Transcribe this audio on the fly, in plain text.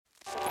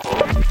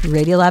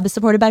Radiolab is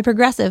supported by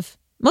Progressive.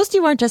 Most of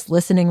you aren't just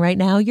listening right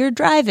now. You're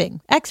driving,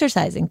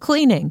 exercising,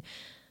 cleaning.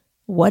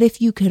 What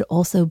if you could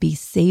also be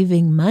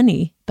saving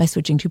money by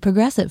switching to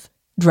Progressive?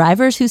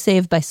 Drivers who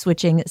save by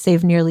switching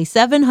save nearly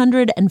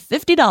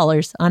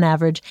 $750 on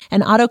average,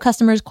 and auto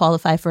customers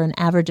qualify for an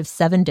average of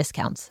 7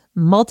 discounts.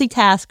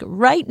 Multitask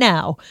right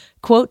now.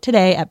 Quote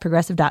today at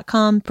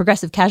Progressive.com.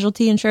 Progressive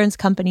Casualty Insurance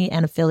Company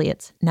and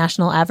Affiliates.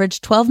 National average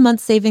 12-month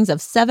savings of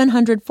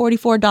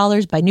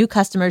 $744 by new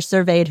customers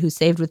surveyed who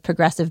saved with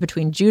Progressive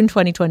between June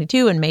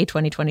 2022 and May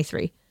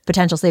 2023.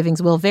 Potential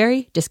savings will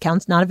vary.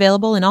 Discounts not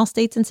available in all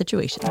states and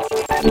situations.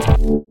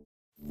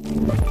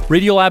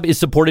 Radiolab is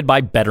supported by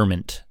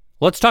Betterment.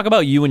 Let's talk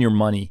about you and your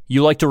money.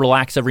 You like to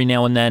relax every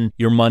now and then.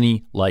 Your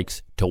money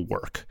likes to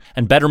work.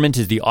 And Betterment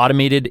is the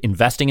automated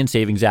investing and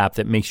savings app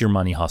that makes your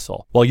money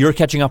hustle. While you're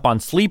catching up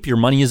on sleep, your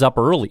money is up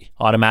early,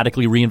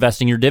 automatically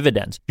reinvesting your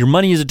dividends. Your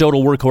money is a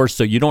total workhorse,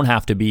 so you don't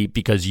have to be,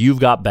 because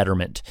you've got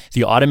Betterment,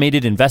 the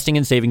automated investing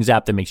and savings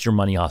app that makes your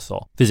money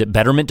hustle. Visit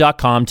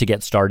Betterment.com to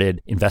get started.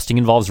 Investing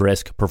involves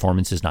risk.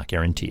 Performance is not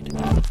guaranteed.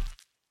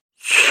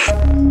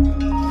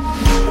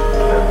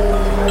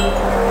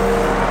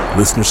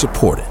 Listener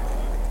supported.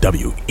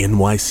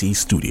 WNYC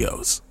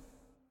Studios.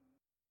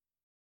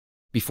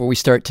 Before we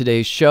start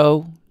today's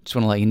show, just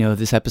want to let you know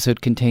this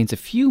episode contains a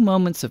few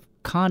moments of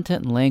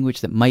content and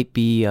language that might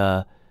be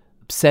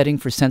upsetting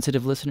for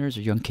sensitive listeners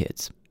or young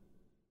kids.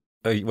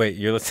 Oh, wait,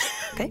 you're listening?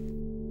 Okay.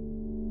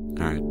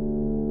 All right.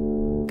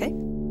 Okay.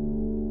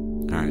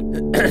 All right.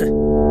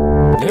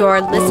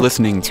 You're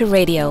Listening to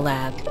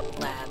Radiolab.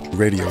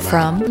 Radio Lab.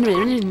 From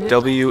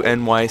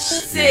WNYC.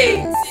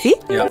 See?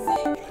 Yep.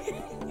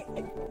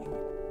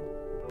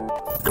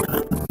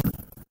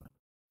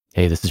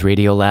 Hey, this is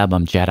Radiolab.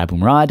 I'm Jad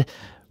Abumrad.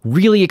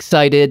 Really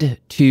excited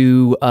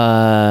to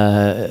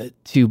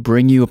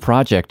bring you a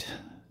project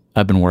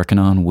I've been working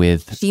on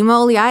with Shima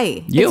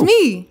Oliai. You. It's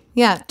me.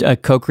 Yeah. a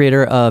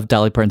co-creator of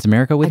Dolly Parton's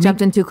America with I me.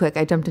 jumped in too quick.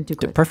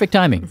 Perfect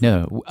timing.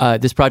 No,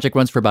 this project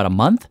runs for about a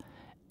month,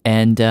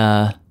 and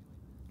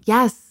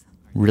Yes.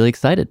 really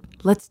excited.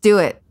 Let's do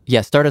it.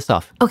 Yeah, start us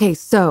off. Okay,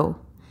 so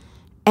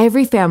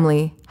every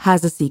family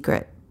has a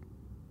secret,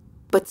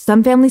 but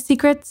some family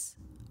secrets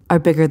are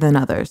bigger than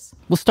others.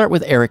 We'll start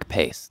with Eric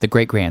Pace, the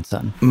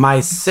great-grandson. My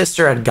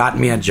sister had gotten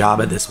me a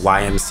job at this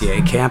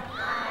YMCA camp.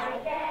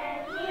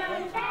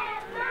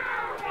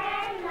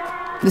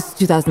 This is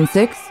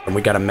 2006. And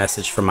we got a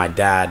message from my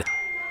dad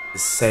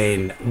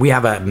saying, we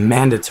have a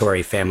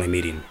mandatory family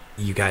meeting.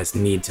 You guys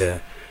need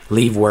to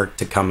leave work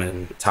to come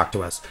and talk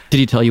to us. Did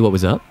he tell you what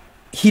was up?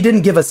 He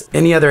didn't give us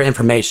any other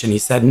information. He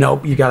said,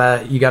 nope, you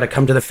gotta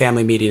come to the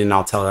family meeting and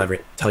I'll tell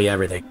you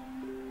everything.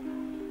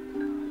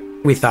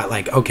 We thought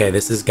like, okay,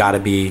 this has gotta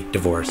be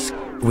divorce.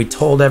 We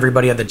told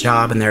everybody at the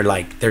job and they're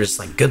just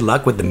like, good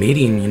luck with the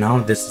meeting, you know,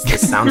 this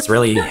sounds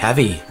really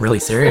heavy, really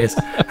serious.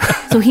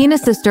 So he and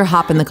his sister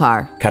hop in the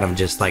car. Kind of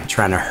just like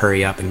trying to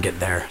hurry up and get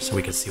there so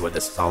we could see what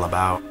this is all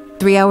about.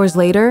 3 hours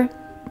later,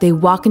 they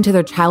walk into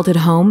their childhood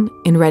home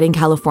in Redding,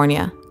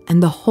 California,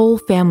 and the whole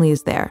family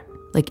is there,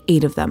 like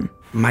 8 of them.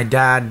 My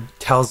dad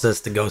tells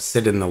us to go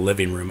sit in the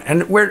living room,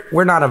 and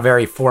we're not a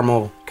very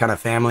formal kind of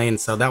family, and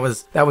so that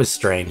was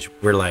strange.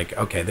 We're like,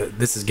 okay,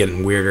 this is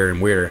getting weirder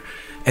and weirder.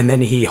 And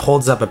then he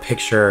holds up a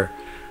picture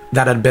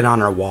that had been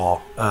on our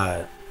wall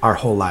our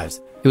whole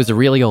lives. It was a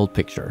really old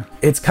picture.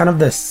 It's kind of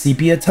the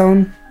sepia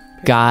tone.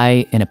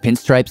 Guy in a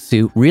pinstripe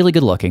suit, really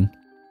good looking,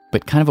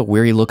 but kind of a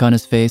weary look on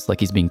his face, like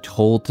he's being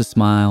told to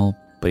smile,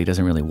 but he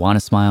doesn't really want to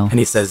smile. And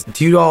he says,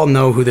 do you all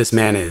know who this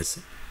man is?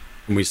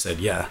 And we said,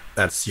 yeah,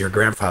 that's your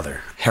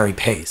grandfather, Harry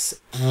Pace.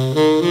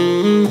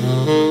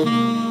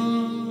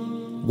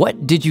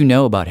 What did you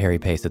know about Harry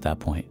Pace at that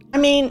point? I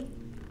mean,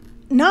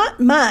 not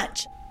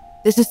much.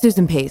 This is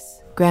Susan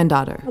Pace,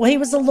 granddaughter. Well, he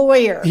was a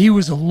lawyer. He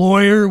was a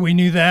lawyer, we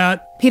knew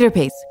that. Peter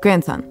Pace,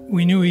 grandson.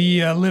 We knew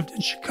he lived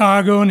in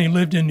Chicago and he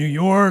lived in New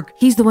York.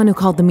 He's the one who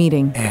called the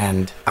meeting.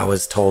 And I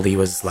was told he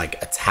was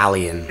like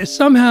Italian.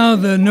 Somehow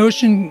the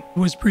notion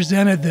was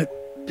presented that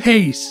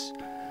Pace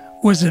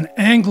was an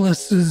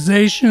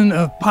anglicization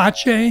of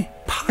Pace.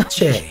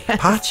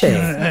 Pace.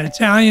 An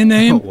Italian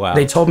name. Oh, wow.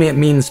 They told me it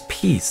means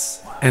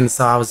peace. And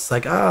so I was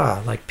like,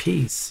 like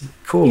peace.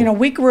 Cool. You know,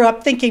 we grew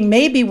up thinking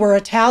maybe we're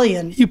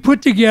Italian. You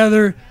put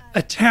together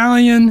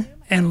Italian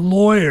and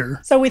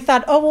lawyer. So we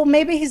thought, oh, well,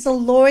 maybe he's a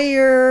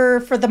lawyer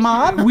for the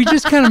mob. We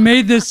just kind of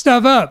made this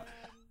stuff up.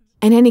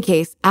 In any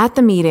case, at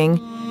the meeting,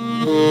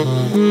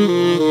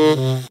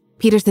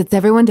 Peter sits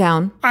everyone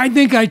down. I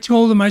think I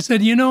told him, I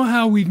said, you know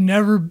how we've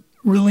never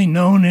really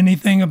known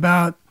anything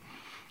about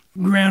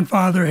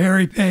grandfather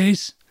Harry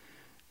Pace?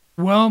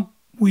 Well,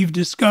 we've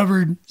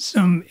discovered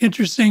some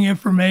interesting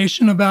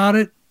information about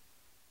it.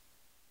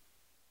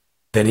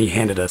 Then he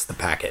handed us the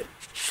packet.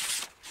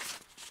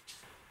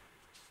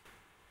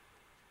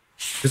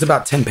 It was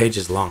about 10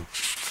 pages long.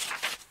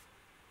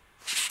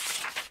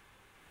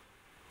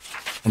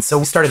 And so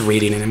we started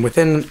reading it, and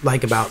within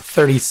like about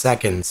 30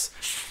 seconds,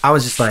 I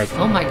was just like,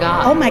 Oh my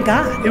God. Oh, my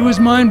God. It was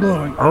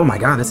mind-blowing. oh my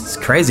God, this is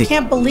crazy.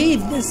 Can't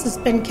believe this has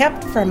been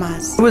kept from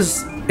us. It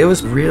was It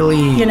was really...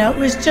 You know, it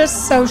was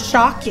just so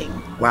shocking.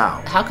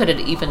 Wow. How could it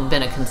even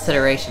been a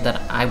consideration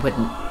that I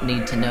wouldn't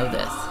need to know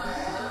this?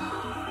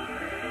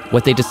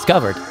 What they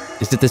discovered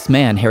is that this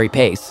man, Harry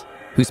Pace,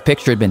 whose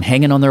picture had been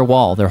hanging on their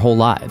wall their whole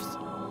lives.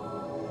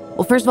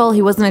 Well, first of all,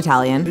 he wasn't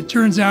Italian. It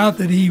turns out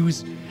that he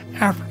was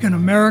African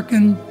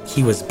American.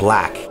 He was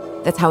black.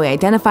 That's how he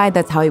identified,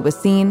 that's how he was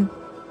seen.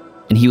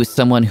 And he was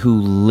someone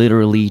who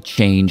literally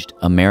changed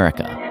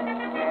America.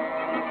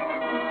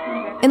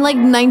 In like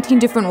 19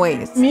 different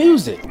ways.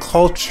 Music,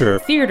 culture,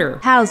 Theater,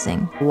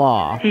 Housing.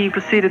 law. He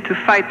proceeded to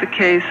fight the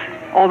case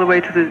all the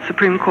way to the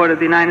Supreme Court of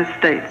the United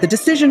States. The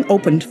decision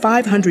opened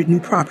 500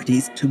 new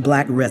properties to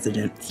black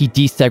residents. He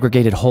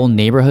desegregated whole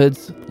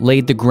neighborhoods,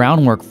 laid the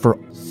groundwork for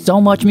so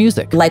much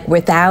music. Like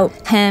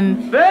without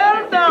him,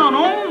 Fell down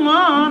on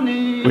my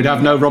knees. We'd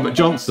have no Robert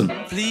Johnson.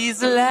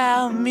 Please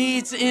allow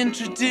me to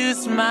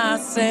introduce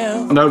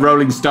myself. No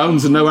Rolling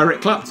Stones and no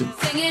Eric Clapton.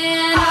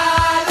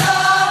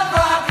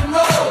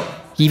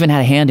 He even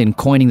had a hand in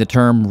coining the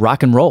term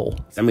rock and roll.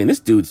 I mean, this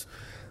dude's,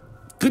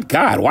 good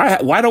God,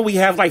 why don't we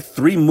have like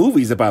 3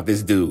 movies about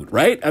this dude,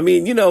 right? I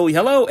mean, you know,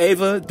 hello,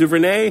 Ava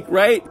DuVernay,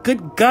 right?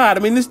 Good God. I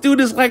mean, this dude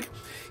is like,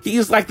 he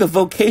is like the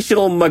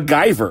vocational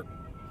MacGyver.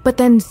 But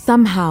then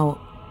somehow,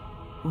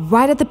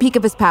 right at the peak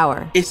of his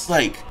power, It's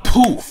like,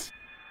 poof.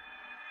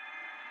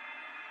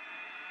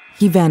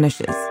 he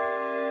vanishes.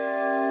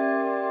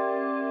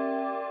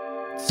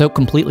 So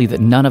completely that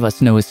none of us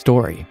know his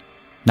story.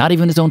 Not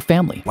even his own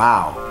family.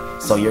 Wow.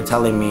 So you're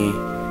telling me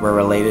we're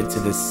related to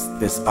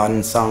this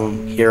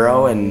unsung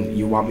hero and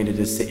you want me to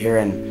just sit here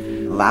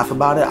and laugh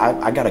about it?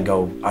 I gotta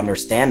go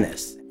understand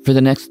this. For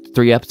the next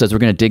 3 episodes, we're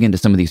going to dig into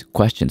some of these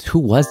questions. Who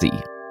was he?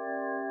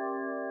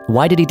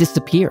 Why did he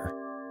disappear?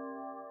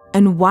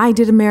 And why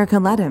did America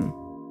let him?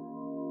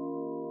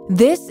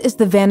 This is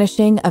The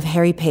Vanishing of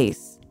Harry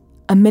Pace,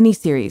 a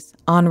miniseries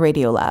on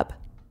Radiolab.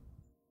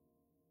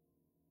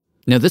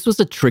 Now, this was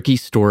a tricky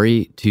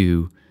story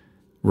to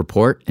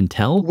report and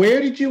tell. Where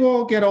did you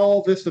all get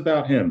all this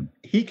about him?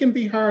 He can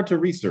be hard to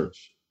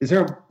research. Is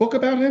there a book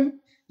about him?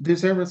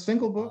 Is there a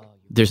single book?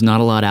 There's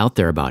not a lot out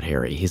there about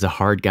Harry. He's a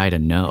hard guy to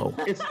know.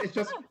 It's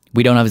just...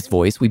 We don't have his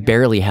voice. We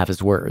barely have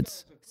his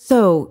words.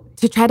 So,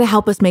 to try to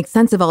help us make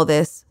sense of all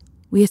this,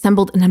 we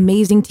assembled an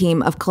amazing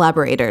team of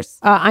collaborators.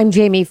 I'm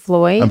Jamie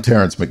Floyd. I'm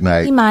Terrence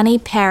McKnight. Imani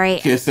Perry.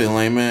 Kirsten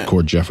Lehman.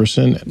 Cord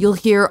Jefferson. You'll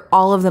hear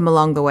all of them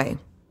along the way.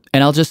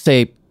 And I'll just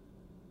say,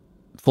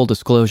 full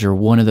disclosure,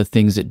 one of the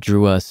things that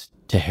drew us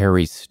to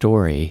Harry's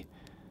story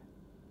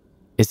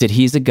is that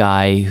he's a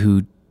guy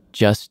who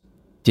just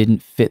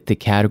didn't fit the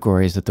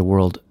categories that the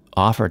world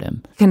offered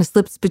him. Kind of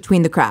slips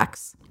between the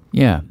cracks.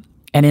 Yeah.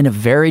 And in a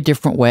very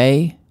different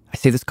way, I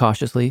say this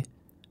cautiously,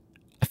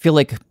 I feel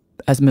like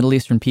as Middle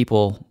Eastern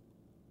people,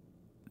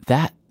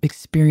 that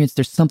experience,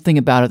 there's something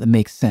about it that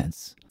makes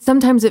sense.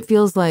 Sometimes it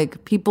feels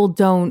like people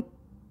don't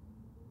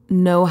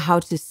know how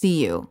to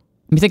see you.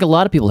 I think a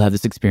lot of people have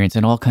this experience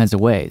in all kinds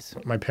of ways.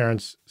 My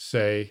parents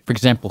say... For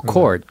example,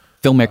 Cord,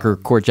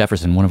 filmmaker Cord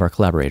Jefferson, one of our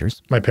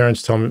collaborators. My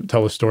parents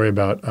tell a story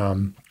about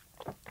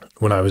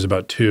when I was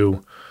about 2,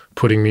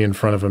 putting me in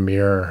front of a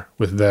mirror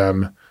with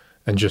them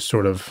and just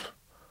sort of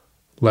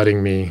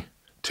letting me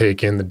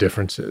take in the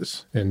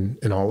differences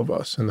in all of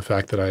us and the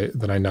fact that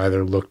I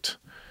neither looked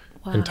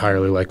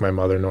entirely like my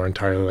mother nor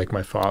entirely like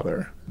my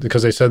father.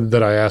 Because they said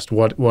that I asked,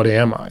 what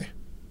am I?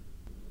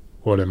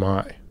 What am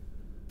I?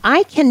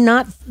 I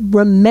cannot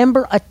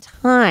remember a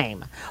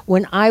time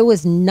when I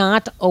was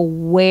not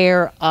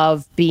aware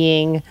of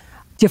being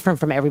different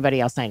from everybody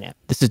else I knew.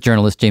 This is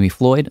journalist Jamie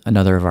Floyd,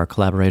 another of our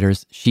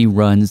collaborators. She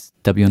runs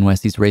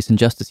WNYC's Race and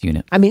Justice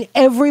Unit. I mean,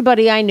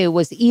 everybody I knew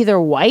was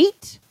either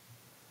white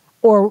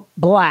or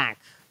black.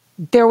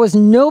 There was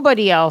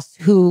nobody else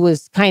who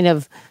was kind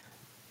of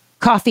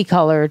coffee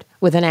colored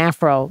with an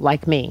afro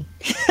like me.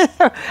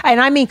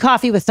 And I mean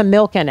coffee with some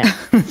milk in it.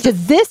 To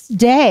this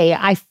day,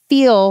 I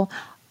feel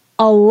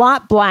a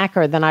lot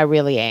blacker than I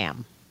really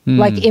am.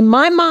 Like in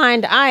my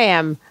mind, I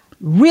am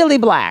really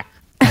black.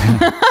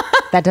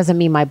 That doesn't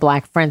mean my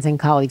black friends and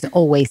colleagues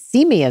always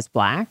see me as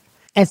black.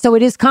 And so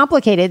it is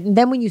complicated. And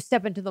then when you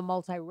step into the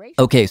multiracial...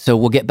 Okay, so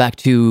we'll get back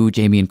to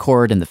Jamie and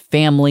Cord and the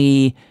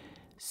family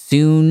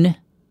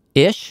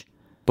soon-ish,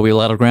 but we have a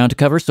lot of ground to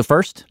cover. So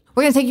first...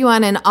 We're going to take you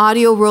on an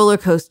audio roller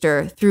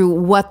coaster through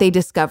what they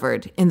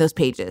discovered in those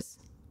pages.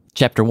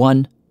 Chapter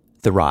 1,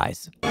 The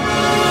Rise.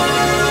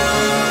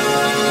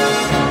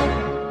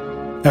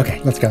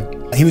 Okay, let's go.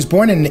 He was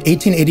born in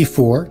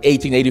 1884.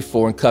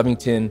 1884 in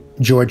Covington,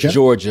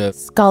 Georgia.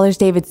 Scholars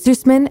David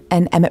Sussman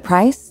and Emmett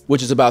Price.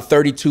 Which is about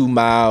 32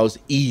 miles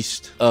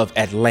east of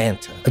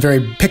Atlanta. A very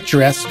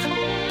picturesque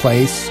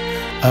place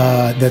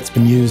that's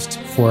been used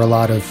for a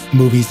lot of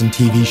movies and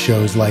TV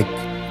shows, like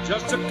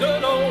Just a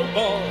good old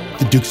boy.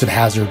 The Dukes of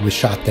Hazzard was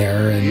shot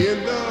there, and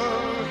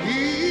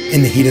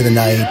In the Heat of the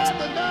Night,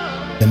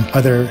 and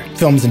other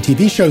films and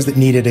TV shows that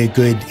needed a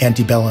good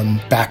antebellum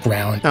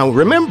background. Now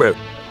remember,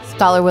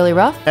 Scholar Willie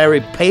Ruff.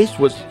 Harry Pace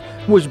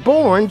was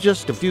born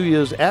just a few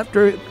years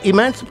after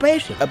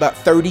emancipation. About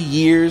 30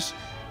 years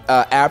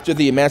after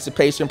the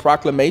Emancipation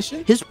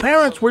Proclamation. His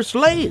parents were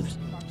slaves.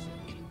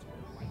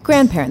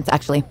 Grandparents,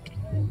 actually.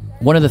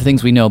 One of the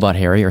things we know about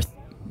Harry, or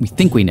we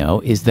think we know,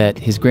 is that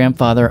his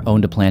grandfather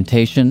owned a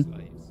plantation,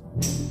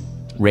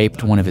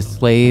 raped one of his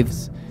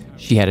slaves,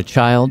 she had a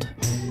child,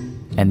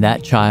 and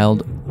that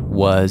child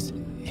was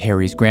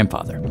Harry's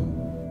grandfather.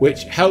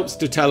 Which helps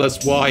to tell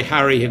us why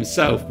Harry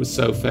himself was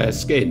so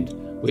fair-skinned,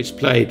 which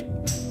played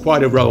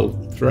quite a role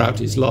throughout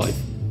his life.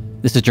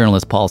 This is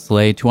journalist Paul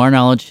Slade. To our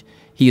knowledge,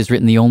 he has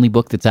written the only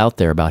book that's out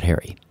there about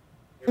Harry.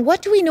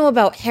 What do we know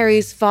about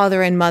Harry's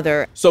father and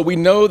mother? So we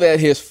know that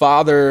his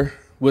father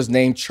was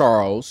named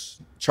Charles.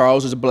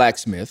 Charles is a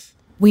blacksmith.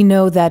 We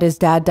know that his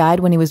dad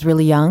died when he was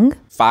really young.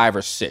 5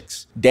 or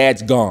 6.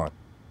 Dad's gone.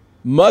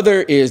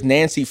 Mother is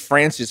Nancy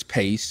Frances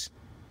Pace.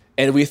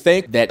 And we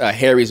think that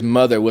Harry's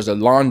mother was a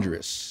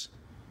laundress.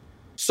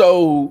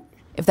 So,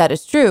 if that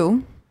is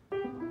true,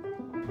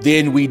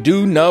 then we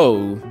do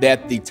know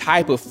that the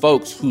type of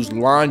folks whose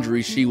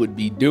laundry she would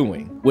be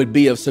doing would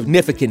be of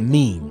significant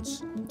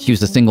means. She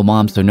was a single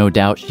mom, so no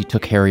doubt she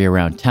took Harry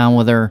around town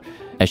with her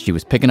as she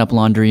was picking up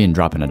laundry and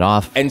dropping it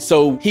off. And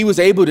so he was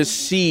able to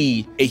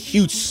see a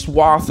huge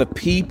swath of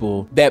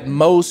people that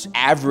most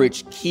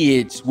average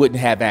kids wouldn't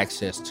have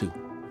access to.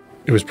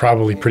 It was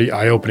probably pretty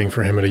eye-opening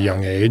for him at a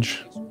young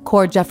age.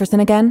 Cord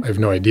Jefferson again? I have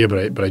no idea,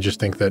 but I just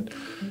think that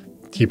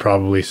he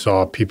probably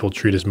saw people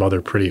treat his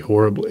mother pretty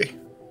horribly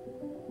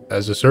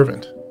as a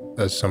servant,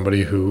 as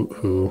somebody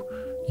who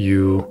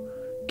you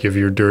give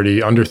your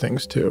dirty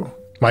underthings to.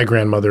 My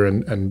grandmother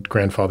and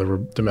grandfather were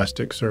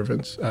domestic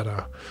servants at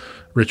a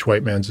rich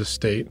white man's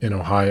estate in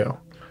Ohio.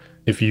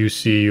 If you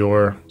see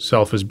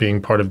yourself as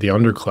being part of the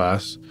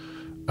underclass,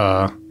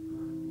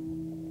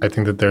 I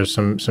think that there's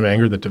some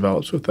anger that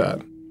develops with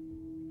that.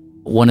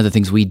 One of the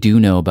things we do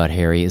know about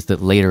Harry is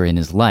that later in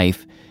his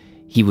life,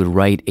 he would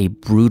write a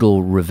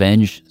brutal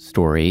revenge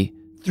story.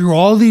 Through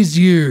all these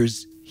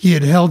years, he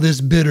had held this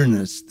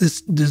bitterness,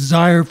 this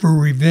desire for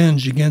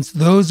revenge against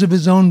those of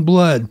his own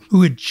blood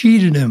who had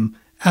cheated him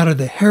out of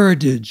the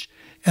heritage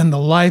and the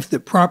life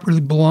that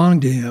properly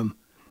belonged to him.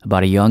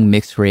 About a young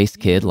mixed-race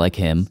kid like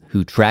him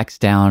who tracks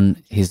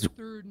down his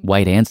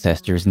white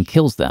ancestors and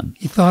kills them.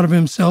 He thought of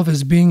himself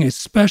as being a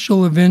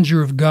special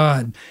avenger of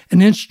God,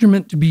 an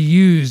instrument to be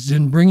used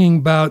in bringing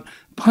about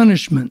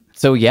punishment.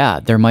 So yeah,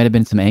 there might have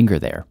been some anger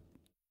there.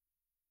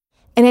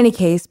 In any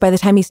case, by the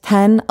time he's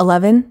 10,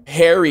 11...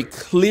 Harry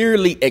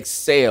clearly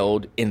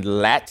excelled in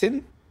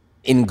Latin,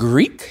 in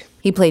Greek.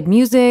 He played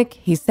music,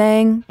 he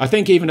sang. I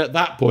think even at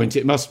that point,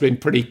 it must have been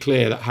pretty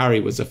clear that Harry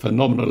was a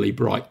phenomenally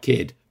bright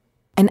kid.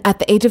 And at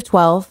the age of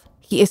 12,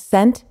 he is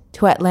sent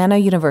to Atlanta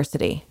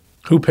University.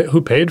 Who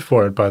paid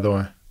for it, by the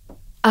way?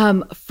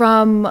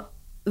 From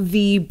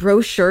the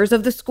brochures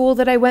of the school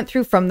that I went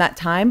through from that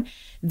time,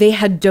 they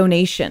had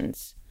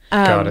donations.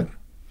 Got it.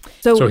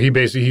 So he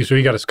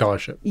got a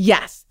scholarship.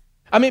 Yes.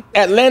 I mean,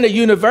 Atlanta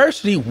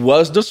University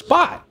was the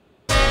spot.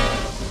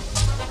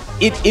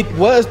 It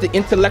was the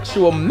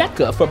intellectual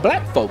mecca for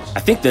black folks. I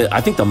think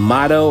the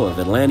motto of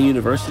Atlanta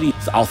University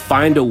is "I'll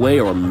find a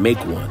way or make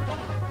one."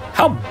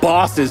 How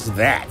boss is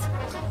that?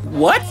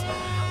 What?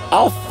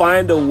 I'll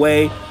find a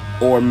way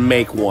or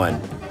make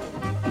one.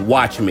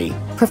 Watch me.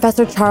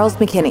 Professor Charles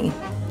McKinney.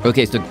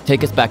 Okay, so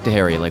take us back to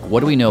Harry. What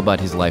do we know about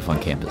his life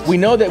on campus? We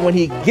know that when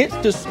he gets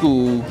to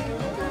school,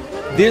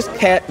 this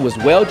cat was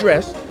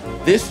well-dressed.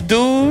 This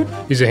dude...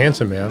 He's a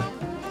handsome man.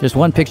 There's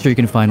one picture you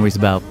can find where he's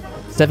about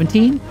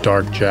 17.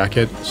 Dark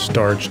jacket,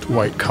 starched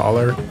white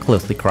collar.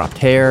 Closely cropped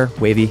hair,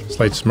 wavy.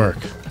 Slight smirk.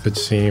 It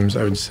seems,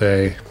 I would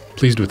say,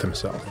 pleased with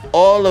himself.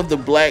 All of the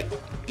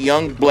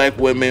young black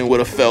women would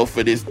have fell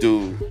for this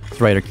dude. It's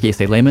writer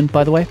Kiese Lehman,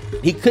 by the way.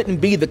 He couldn't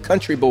be the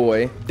country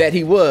boy that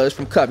he was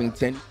from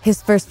Covington.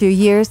 His first few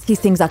years, he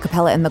sings a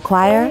cappella in the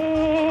choir.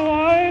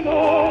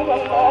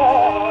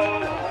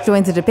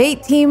 Joins a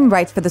debate team,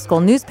 writes for the school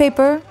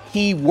newspaper.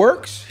 He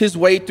works his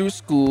way through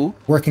school.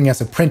 Working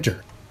as a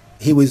printer.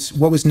 He was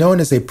what was known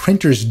as a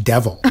printer's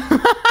devil,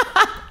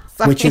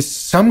 which is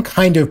some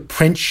kind of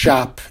print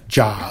shop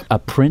job. A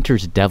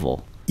printer's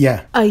devil?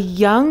 Yeah. A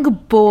young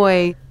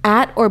boy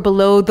at or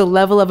below the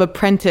level of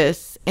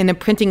apprentice in a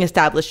printing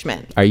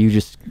establishment. Are you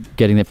just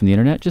getting that from the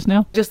internet just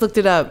now? Just looked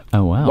it up.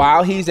 Oh, wow.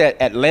 While he's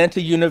at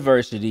Atlanta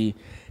University,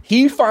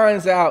 he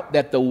finds out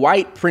that the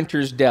white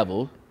printer's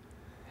devil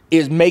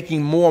is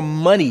making more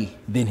money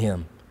than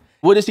him.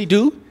 What does he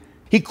do?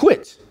 He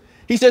quits.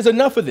 He says,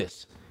 enough of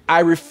this. I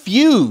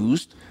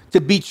refused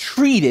to be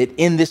treated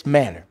in this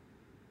manner.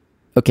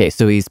 Okay,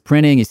 so he's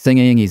printing, he's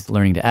singing, he's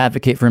learning to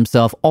advocate for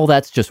himself. All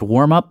that's just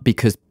warm up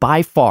because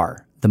by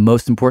far the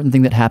most important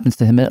thing that happens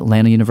to him at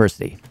Atlanta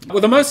University.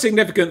 Well, the most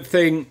significant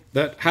thing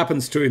that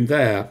happens to him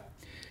there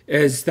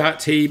is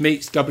that he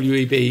meets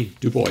W.E.B.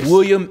 Du Bois.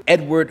 William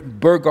Edward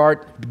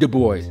Burghardt Du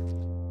Bois.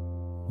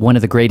 One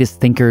of the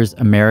greatest thinkers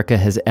America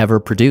has ever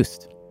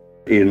produced.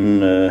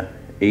 In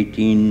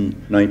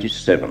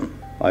 1897,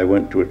 I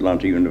went to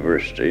Atlanta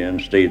University and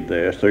stayed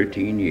there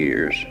 13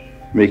 years,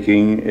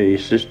 making a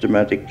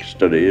systematic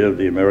study of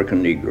the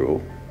American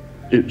Negro.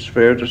 It's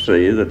fair to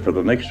say that for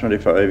the next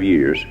 25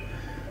 years,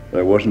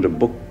 There wasn't a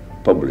book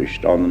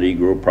published on the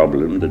Negro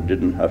problem that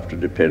didn't have to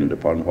depend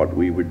upon what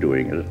we were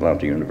doing at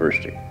Atlanta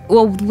University.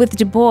 Well, with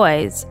Du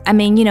Bois, I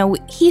mean, you know,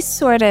 he's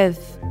sort of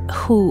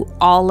who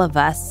all of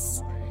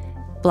us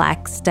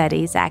Black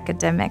studies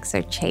academics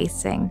are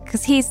chasing,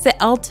 because he's the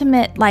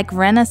ultimate, like,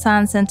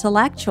 Renaissance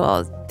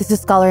intellectual. This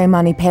is scholar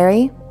Imani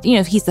Perry. You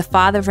know, he's the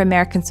father of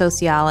American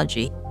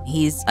sociology.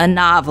 He's a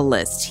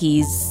novelist.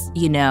 He's,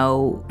 you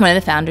know, one of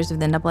the founders of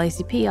the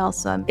NAACP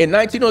also. In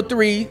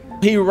 1903,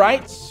 he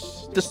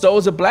writes The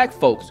Souls of Black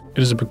Folks.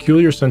 It is a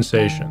peculiar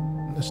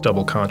sensation, this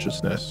double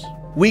consciousness.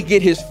 We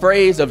get his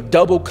phrase of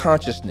double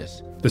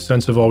consciousness. The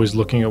sense of always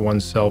looking at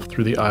oneself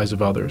through the eyes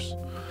of others,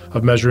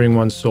 of measuring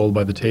one's soul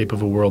by the tape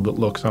of a world that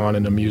looks on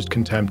in amused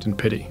contempt and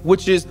pity.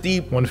 Which is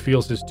one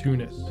feels his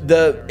two-ness.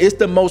 It's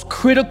the most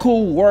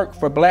critical work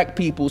for Black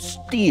people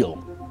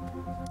still.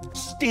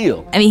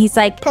 I mean, he's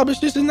like... Published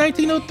this in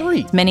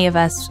 1903. Many of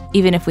us,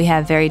 even if we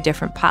have very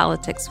different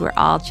politics, we're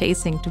all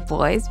chasing Du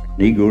Bois.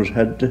 Negroes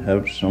had to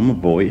have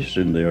some voice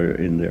in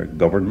their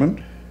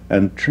government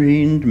and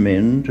trained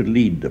men to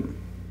lead them.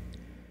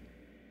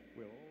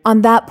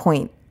 On that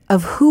point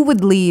of who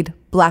would lead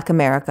Black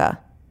America,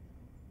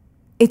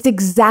 it's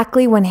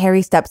exactly when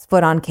Harry steps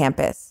foot on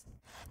campus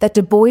that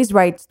Du Bois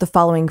writes the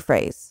following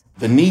phrase.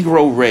 The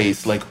Negro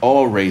race, like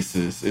all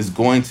races, is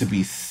going to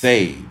be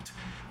saved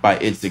by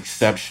its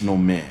exceptional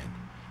men.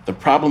 The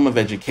problem of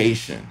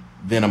education,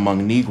 then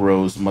among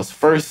Negroes, must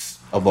first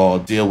of all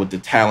deal with the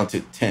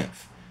talented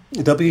 10th.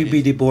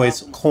 W.B. Du Bois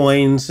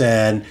coins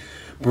and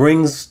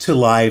brings to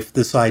life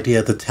this idea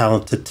of the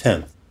talented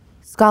 10th.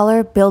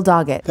 Scholar Bill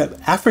Doggett. That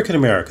African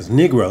Americans,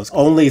 Negroes,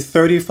 only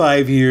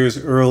 35 years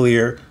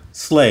earlier,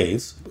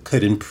 slaves,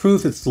 could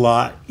improve its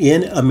lot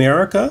in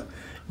America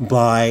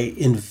by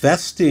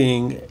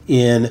investing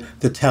in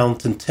the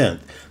talented 10th,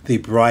 the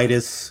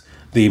brightest,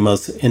 the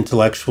most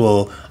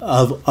intellectual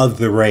of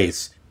the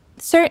race.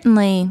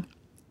 Certainly,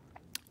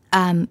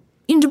 Du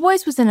Bois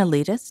was an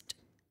elitist.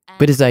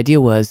 But his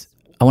idea was,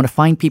 I want to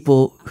find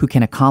people who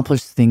can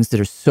accomplish things that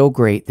are so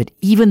great that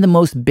even the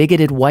most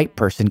bigoted white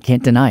person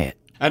can't deny it.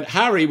 And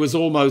Harry was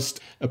almost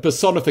a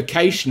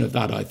personification of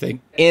that, I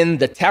think. In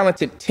the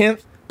talented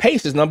 10th,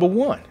 Pace is number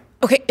one.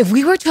 Okay, if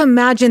we were to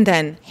imagine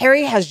then,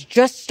 Harry has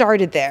just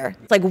started there.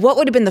 Like, what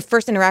would have been the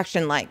first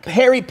interaction like?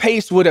 Harry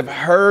Pace would have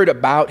heard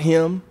about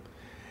him.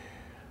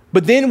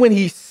 But then when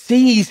he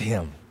sees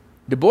him,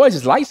 Du Bois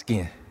is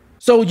light-skinned.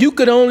 So you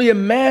could only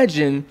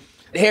imagine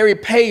Harry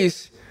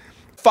Pace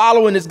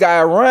following this guy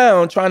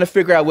around, trying to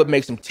figure out what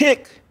makes him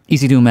tick.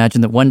 Easy to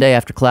imagine that one day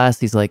after class,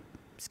 he's like,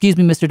 "Excuse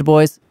me, Mr. Du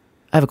Bois,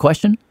 I have a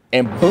question."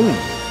 And boom.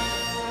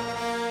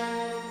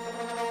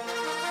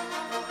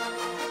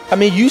 I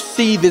mean, you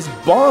see this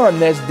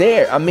bond that's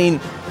there. I mean,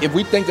 if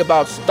we think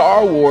about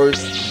Star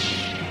Wars,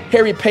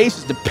 Harry Pace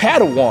is the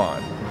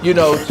Padawan, you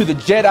know, to the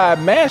Jedi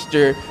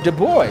Master, Du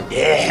Bois.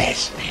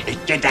 Yes,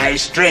 Jedi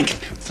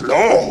strength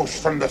flows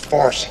from the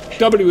Force.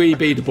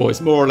 W.E.B. Du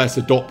Bois more or less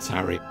adopts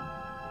Harry.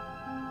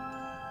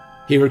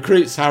 He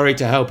recruits Harry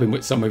to help him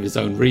with some of his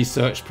own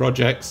research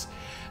projects.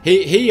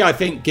 He, I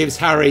think, gives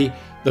Harry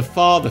the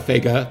father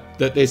figure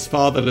that this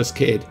fatherless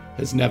kid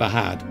has never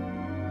had.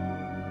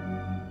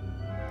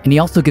 And he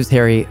also gives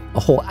Harry a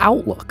whole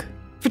outlook.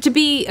 To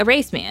be a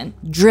race man,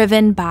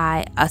 driven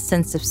by a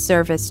sense of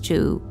service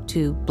to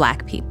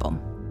Black people.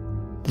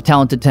 The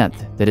talented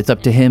 10th, that it's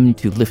up to him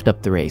to lift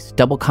up the race.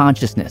 Double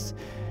consciousness.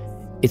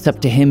 It's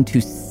up to him to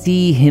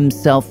see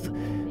himself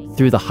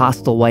through the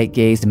hostile white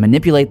gaze and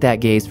manipulate that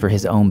gaze for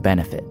his own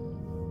benefit.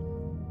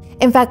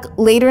 In fact,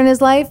 later in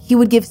his life, he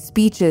would give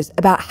speeches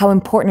about how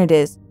important it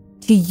is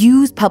to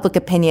use public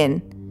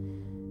opinion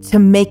to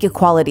make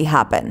equality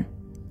happen.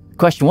 The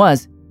question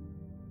was,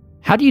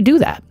 how do you do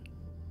that?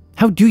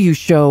 How do you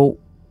show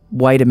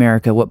white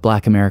America what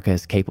Black America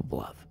is capable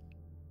of?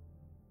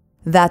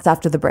 That's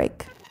after the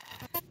break.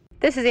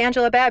 This is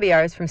Angela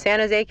Babiars from San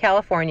Jose,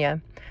 California.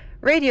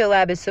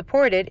 Radiolab is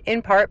supported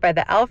in part by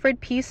the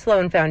Alfred P.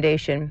 Sloan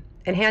Foundation,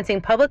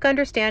 enhancing public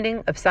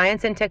understanding of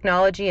science and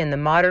technology in the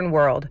modern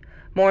world.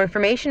 More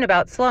information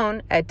about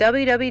Sloan at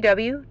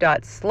www.sloan.org.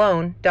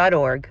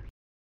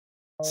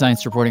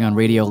 Science reporting on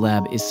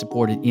Radiolab is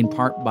supported in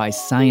part by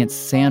Science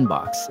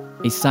Sandbox,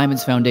 a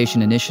Simons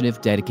Foundation initiative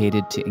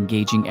dedicated to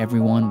engaging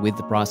everyone with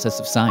the process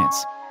of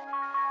science.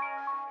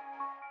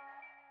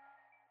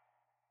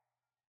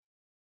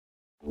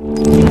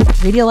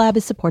 Radiolab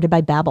is supported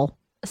by Babbel.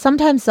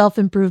 Sometimes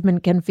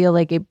self-improvement can feel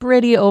like a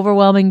pretty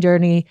overwhelming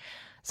journey.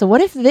 So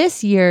what if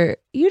this year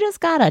you just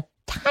got a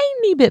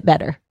tiny bit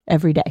better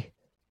every day?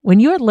 When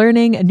you're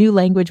learning a new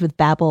language with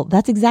Babbel,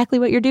 that's exactly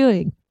what you're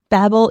doing.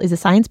 Babbel is a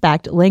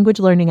science-backed language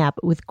learning app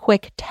with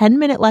quick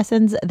 10-minute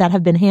lessons that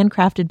have been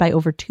handcrafted by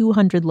over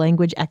 200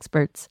 language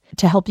experts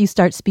to help you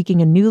start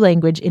speaking a new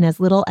language in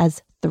as little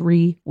as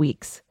 3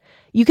 weeks.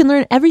 You can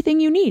learn everything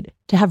you need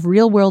to have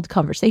real-world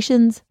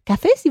conversations,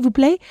 café s'il vous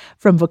plaît,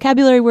 from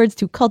vocabulary words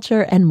to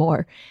culture and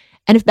more.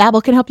 And if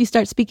Babbel can help you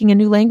start speaking a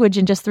new language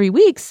in just 3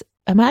 weeks,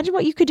 imagine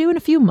what you could do in a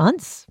few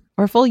months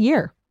or a full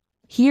year.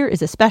 Here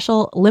is a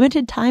special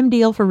limited time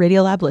deal for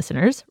Radiolab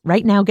listeners.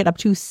 Right now, get up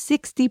to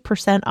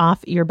 60%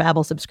 off your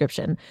Babbel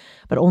subscription,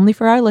 but only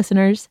for our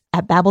listeners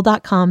at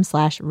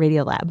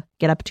babbel.com/Radiolab.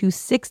 Get up to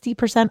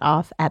 60%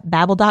 off at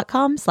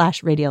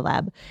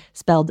babbel.com/Radiolab,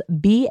 spelled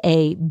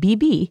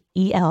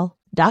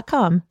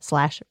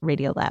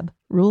BABBEL.com/Radiolab.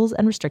 Rules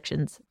and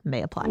restrictions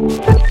may apply.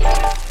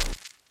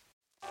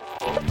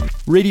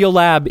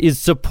 Radiolab is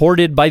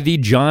supported by the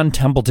John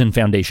Templeton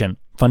Foundation,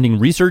 funding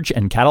research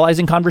and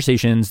catalyzing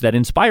conversations that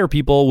inspire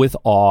people with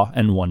awe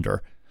and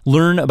wonder.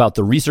 Learn about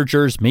the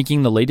researchers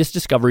making the latest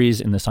discoveries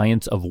in the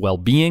science of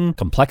well-being,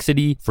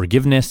 complexity,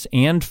 forgiveness,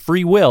 and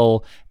free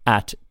will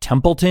at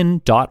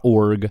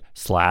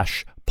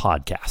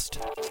templeton.org/podcast.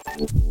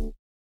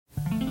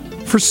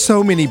 For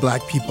so many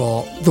Black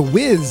people, The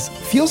Wiz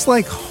feels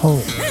like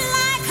home.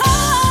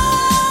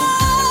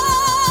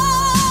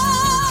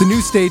 The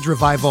new stage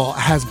revival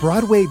has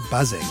Broadway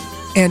buzzing,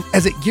 and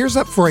as it gears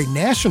up for a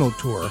national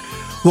tour,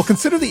 we'll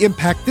consider the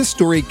impact this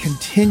story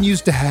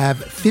continues to have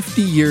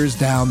 50 years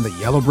down the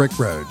yellow brick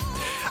road.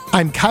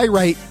 I'm Kai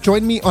Wright.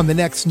 Join me on the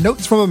next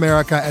Notes from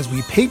America as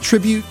we pay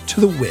tribute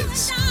to The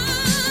Wiz.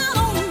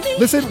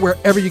 Listen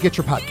wherever you get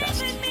your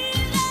podcasts.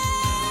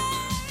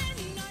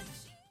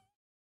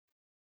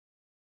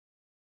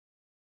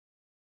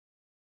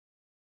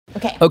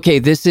 Okay,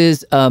 this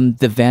is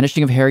The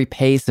Vanishing of Harry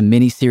Pace, a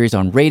mini-series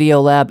on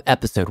Radiolab,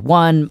 Episode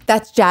 1.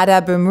 That's Jad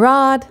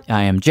Abumrad.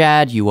 I am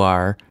Jad, you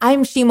are...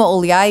 I'm Shima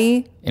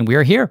Oliai. And we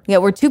are here. Yeah,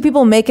 we're two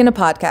people making a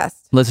podcast.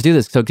 Let's do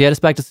this. So get us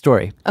back to the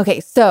story. Okay,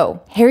 so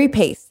Harry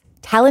Pace,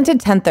 talented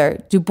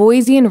tenther, Du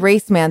Boisian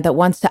race man that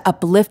wants to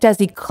uplift as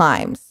he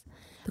climbs.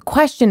 The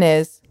question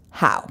is,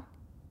 how?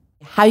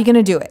 How are you going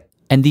to do it?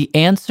 And the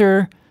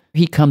answer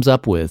he comes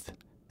up with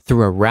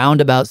through a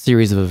roundabout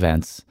series of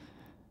events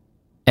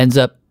ends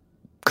up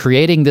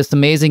creating this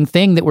amazing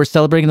thing that we're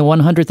celebrating the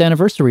 100th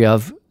anniversary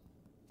of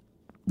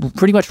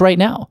pretty much right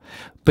now.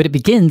 But it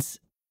begins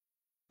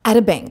at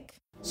a bank.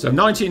 So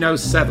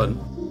 1907.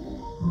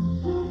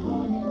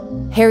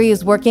 Harry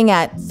is working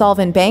at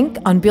Solvent Bank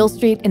on Beale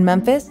Street in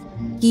Memphis.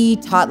 He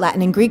taught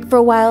Latin and Greek for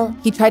a while.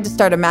 He tried to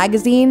start a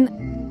magazine.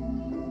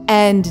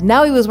 And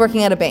now he was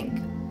working at a bank.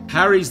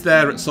 Harry's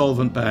there at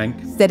Solvent Bank,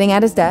 sitting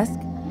at his desk.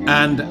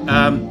 And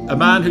a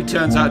man who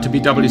turns out to be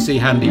W.C.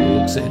 Handy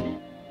walks in.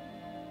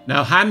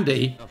 Now,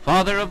 Handy, the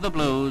father of the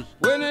blues,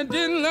 when I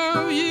didn't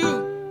love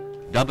you,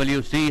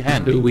 W.C.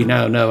 Handy, who we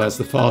now know as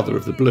the father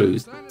of the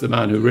blues, the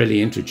man who really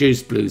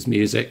introduced blues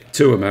music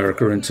to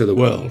America and to the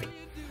world.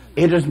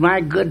 It is my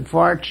good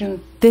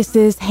fortune. This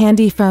is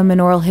Handy from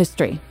An Oral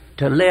History.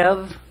 To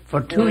live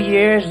for 2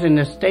 years in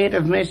the state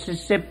of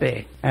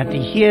Mississippi and to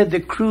hear the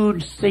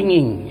crude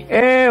singing,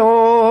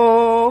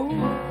 eh-oh,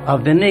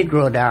 of the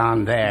Negro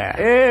down there,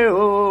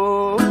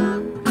 eh-oh.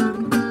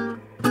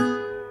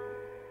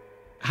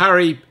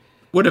 Harry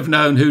would have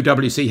known who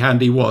W.C.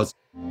 Handy was.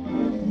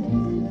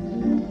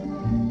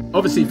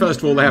 Obviously, first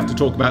of all, they have to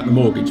talk about the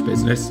mortgage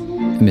business.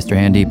 Mr.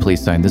 Handy,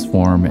 please sign this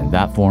form and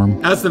that form.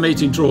 As the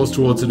meeting draws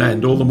towards an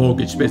end, all the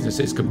mortgage business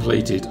is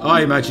completed.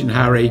 I imagine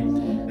Harry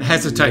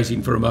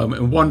hesitating for a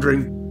moment and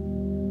wondering,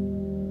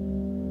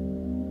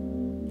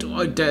 do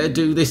I dare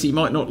do this? He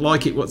might not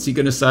like it. What's he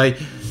going to say?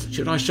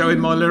 Should I show him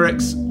my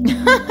lyrics?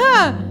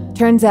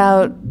 Turns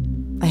out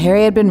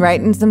Harry had been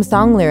writing some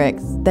song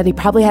lyrics that he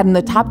probably had in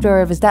the top drawer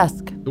of his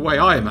desk. The way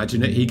I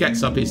imagine it, he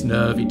gets up his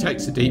nerve, he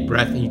takes a deep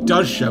breath, he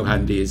does show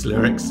Handy his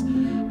lyrics,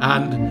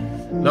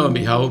 and lo and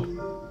behold,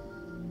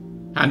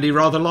 Handy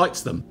rather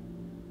likes them.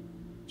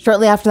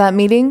 Shortly after that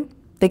meeting,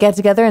 they get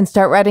together and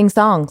start writing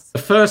songs. The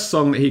first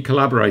song that he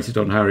collaborated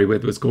on Harry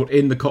with was called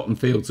In the Cotton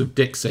Fields of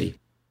Dixie.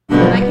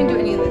 I can do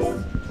any of this.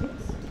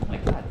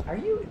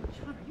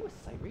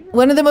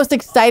 One of the most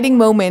exciting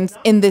moments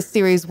in this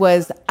series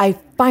was I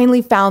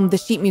finally found the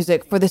sheet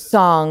music for the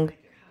song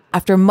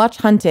after much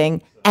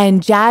hunting,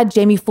 and Jad,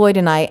 Jamie Floyd,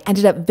 and I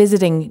ended up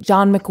visiting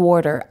John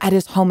McWhorter at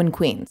his home in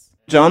Queens.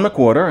 John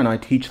McWhorter, and I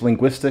teach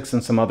linguistics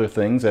and some other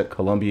things at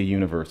Columbia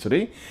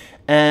University.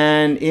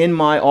 And in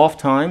my off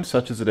time,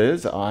 such as it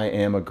is, I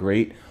am a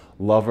great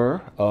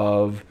lover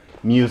of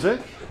music.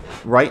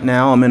 Right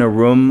now, I'm in a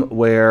room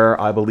where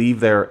I believe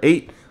there are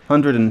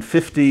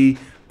 850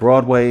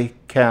 Broadway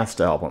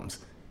cast albums.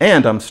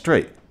 And I'm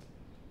straight.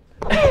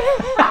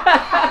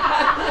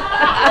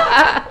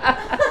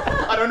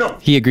 I don't know.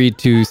 He agreed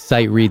to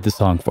sight read the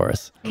song for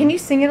us. Can you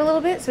sing it a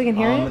little bit so we can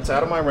hear it? It's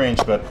out of my range,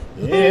 but...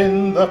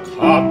 In the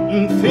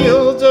cotton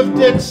fields of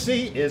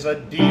Dixie is a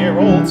dear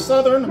old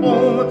southern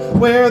home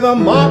where the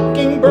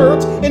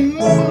mockingbirds in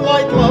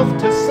moonlight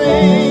love to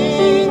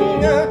sing.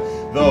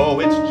 Though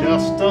it's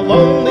just a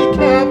lonely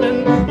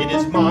cabin, it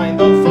is mine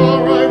though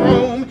far I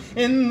roam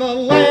in the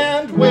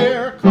land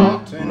where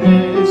cotton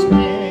is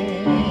king.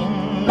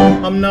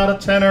 I'm not a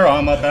tenor,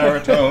 I'm a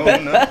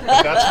baritone.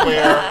 That's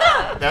where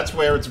That's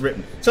where it's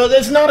written. So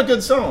it's not a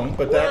good song,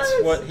 but that's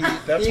what he.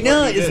 That's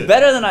it's did.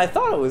 better than I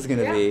thought it was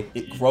going to be.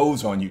 It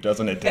grows on you,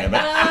 doesn't it? Damn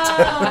it!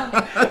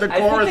 I think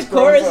the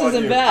chorus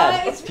isn't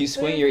bad. If you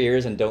swing your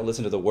ears and don't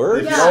listen to the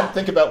words, if you don't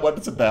think about what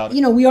it's about.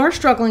 We are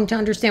struggling to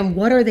understand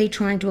what are they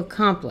trying to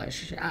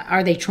accomplish.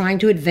 Are they trying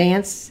to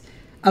advance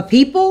a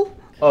people?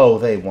 Oh,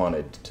 they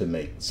wanted to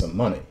make some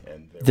money.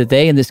 The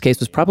they in this case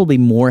was probably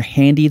more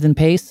Handy than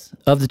Pace.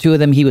 Of the two of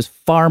them, he was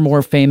far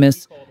more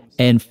famous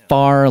and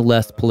far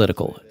less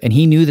political. And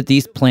he knew that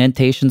these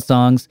plantation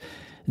songs,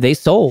 they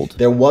sold.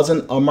 There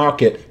wasn't a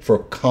market for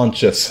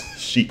conscious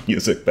sheet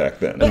music back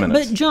then.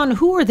 But John,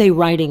 who are they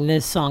writing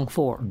this song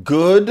for?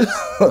 Good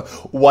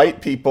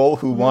white people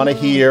who want to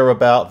hear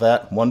about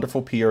that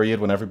wonderful period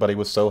when everybody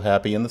was so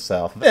happy in the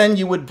South. Then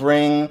you would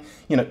bring,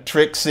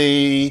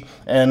 Trixie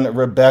and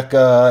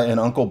Rebecca and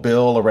Uncle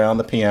Bill around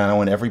the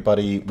piano, and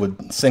everybody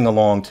would sing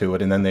along to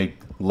it, and then they'd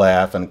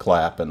laugh and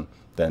clap and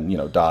then,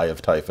 die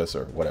of typhus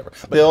or whatever.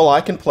 Bill,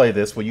 I can play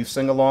this. Will you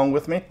sing along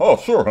with me? Oh,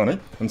 sure, honey.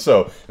 And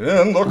so,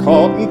 in the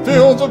cotton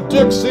fields of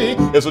Dixie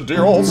is a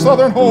dear old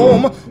southern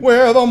home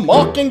where the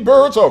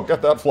mockingbirds,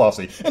 get that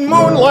Flossie, and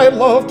moonlight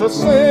love to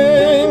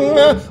sing.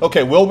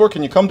 Okay, Wilbur,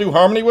 can you come do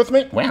harmony with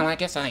me? Well, I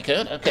guess I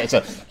could. Okay,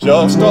 so,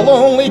 just a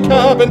lonely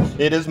cabin,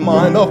 it is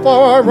mine the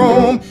far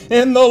roam,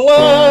 in the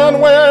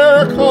land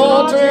where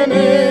cotton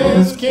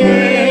is king.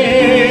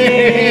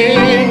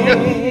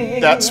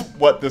 That's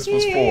what this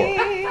was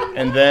for.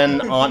 And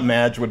then Aunt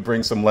Madge would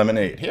bring some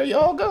lemonade. Here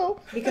y'all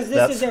go. Because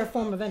this is their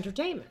form of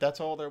entertainment.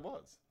 That's all there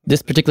was.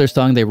 This particular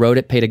song, they wrote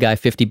it, paid a guy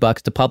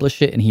 $50 to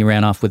publish it, and he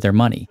ran off with their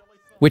money,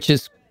 which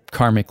is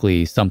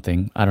karmically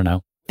something. I don't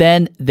know.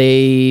 Then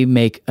they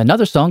make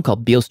another song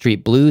called Beale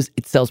Street Blues.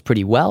 It sells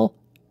pretty well.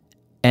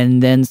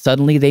 And then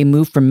suddenly they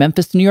move from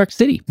Memphis to New York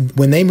City.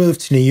 When they move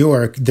to New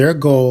York, their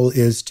goal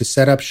is to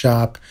set up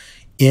shop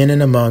in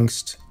and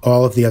amongst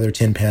all of the other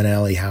Tin Pan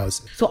Alley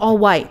houses. So all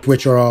white.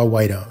 Which are all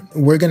white-owned.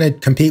 We're going to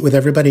compete with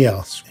everybody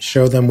else,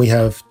 show them we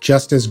have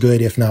just as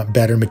good, if not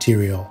better,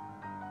 material.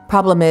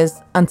 Problem is,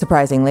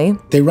 unsurprisingly,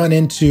 they run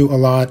into a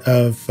lot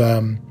of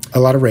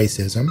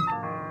racism.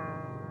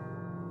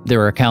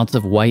 There are accounts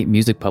of white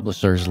music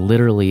publishers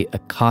literally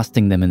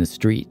accosting them in the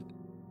street.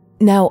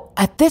 Now,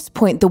 at this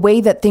point, the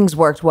way that things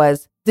worked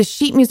was the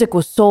sheet music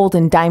was sold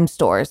in dime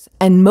stores,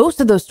 and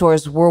most of those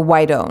stores were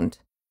white-owned.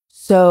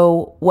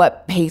 So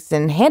what Pace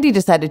and Handy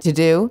decided to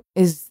do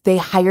is they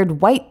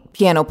hired white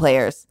piano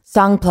players,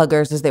 song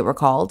pluggers as they were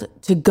called,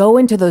 to go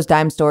into those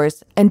dime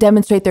stores and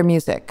demonstrate their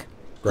music.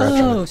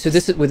 Oh, so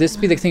would this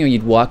be the thing when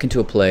you'd walk into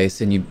a place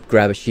and you'd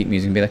grab a sheet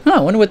music and be like, I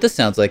wonder what this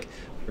sounds like.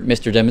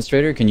 Mr.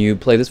 Demonstrator, can you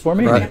play this for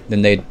me? Right.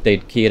 Then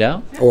they'd key it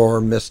out? Or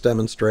Miss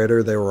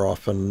Demonstrator, they were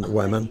often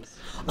women.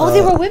 Oh,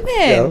 they were women.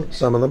 Yeah,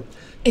 some of them.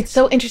 It's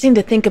so interesting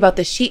to think about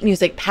the sheet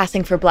music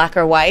passing for black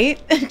or white,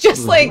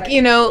 just like,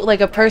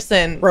 like a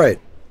person. Right.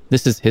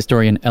 This is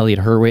historian Elliot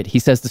Hurwitz. He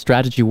says the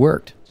strategy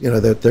worked.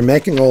 They're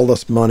making all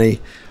this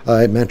money.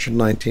 I mentioned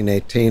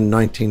 1918,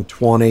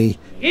 1920.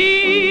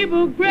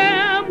 Abel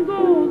Graham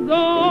goes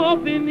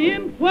off in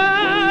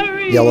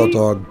inquiry. Yellow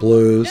Dog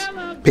Blues.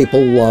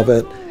 People love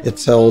it. It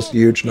sells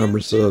huge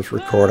numbers of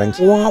recordings.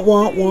 Wah,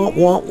 wah, wah,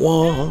 wah,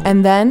 wah.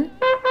 And then?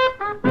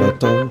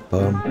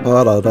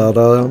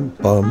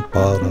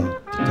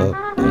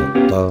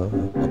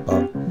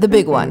 The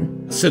big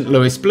one. St.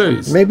 Louis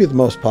Blues. Maybe the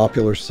most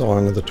popular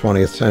song of the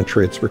 20th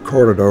century. It's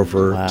recorded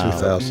over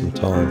 2,000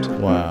 times.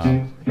 Wow.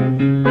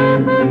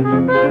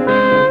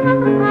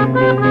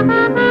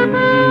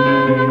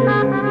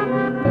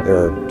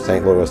 There are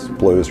St. Louis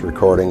Blues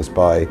recordings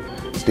by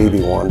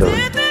Stevie Wonder.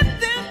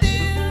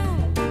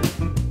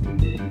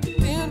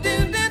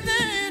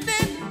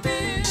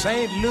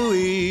 St.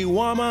 Louis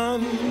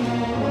woman.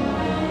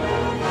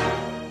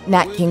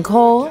 Nat King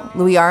Cole,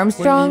 Louis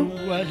Armstrong.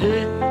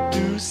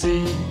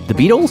 The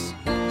Beatles?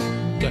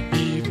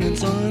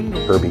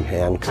 Herbie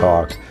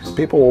Hancock.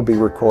 People will be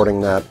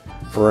recording that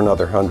for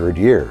another 100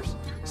 years.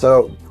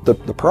 So the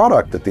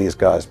product that these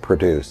guys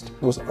produced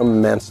was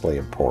immensely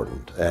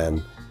important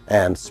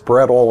and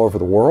spread all over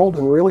the world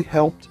and really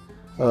helped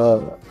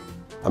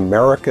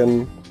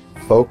American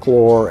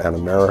folklore and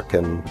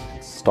American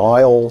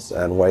styles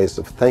and ways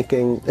of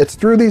thinking. It's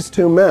through these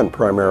two men,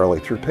 primarily,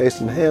 through Pace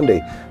and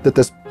Handy, that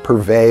this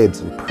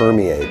pervades and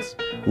permeates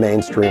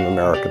mainstream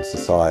American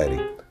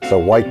society. So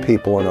white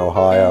people in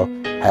Ohio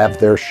have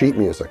their sheet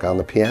music on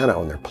the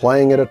piano and they're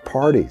playing it at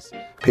parties.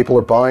 People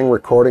are buying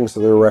recordings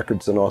of their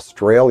records in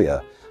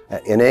Australia,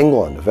 in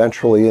England,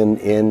 eventually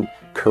in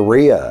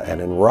Korea and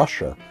in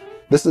Russia.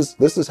 This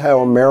is how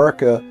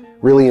America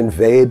really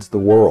invades the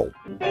world.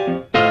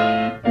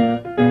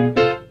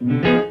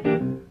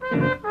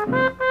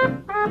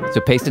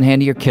 So Pace and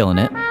Handy are killing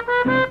it.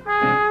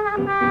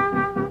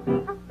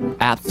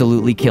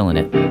 Absolutely killing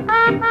it.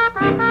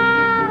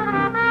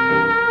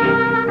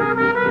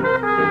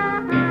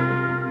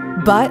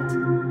 But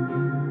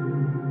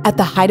at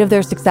the height of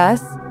their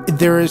success,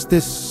 there is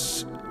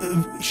this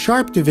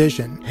sharp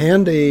division.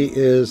 Handy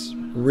is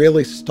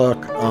really stuck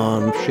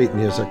on sheet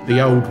music.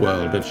 The old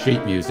world of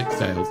sheet music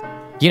sales.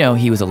 You know,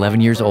 he was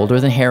 11 years older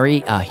than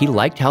Harry. He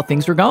liked how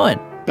things were going.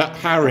 That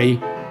Harry,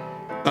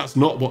 that's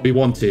not what we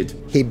wanted.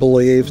 He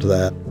believed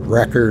that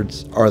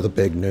records are the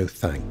big new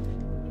thing.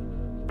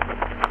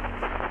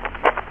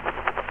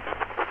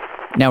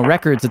 Now,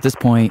 records at this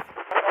point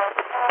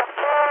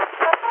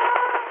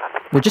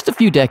were just a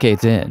few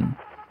decades in,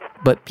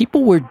 but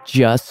people were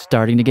just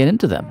starting to get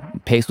into them.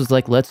 Pace was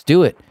like, let's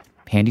do it.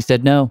 Handy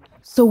said no.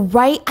 So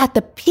right at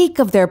the peak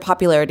of their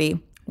popularity,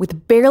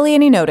 with barely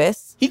any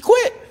notice, he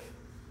quit.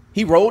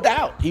 He rolled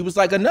out. He was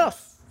like,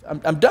 enough.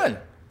 I'm done.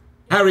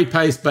 Harry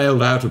Pace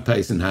bailed out of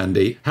Pace and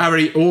Handy.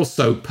 Harry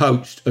also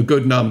poached a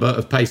good number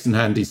of Pace and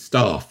Handy's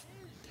staff.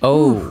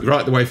 Oh.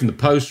 Right the way from the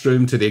post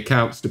room to the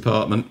accounts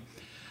department.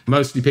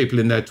 Mostly people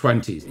in their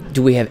 20s.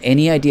 Do we have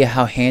any idea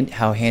how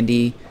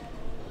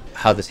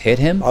this hit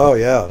him? Oh,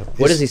 yeah.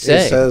 What does he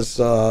say? He says,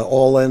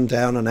 all in,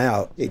 down and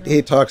out.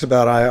 He talks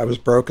about, I was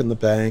broke in the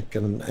bank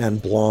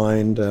and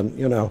blind and,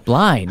 you know.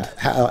 Blind?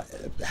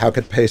 How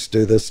could Pace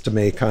do this to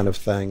me kind of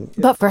thing.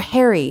 But for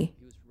Harry,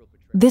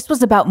 this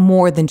was about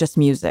more than just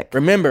music.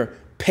 Remember,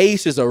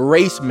 Pace is a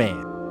race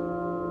man.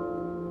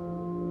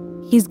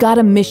 He's got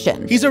a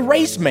mission. He's a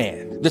race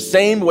man, the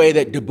same way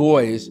that Du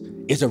Bois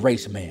is a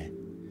race man.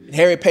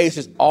 Harry Pace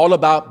is all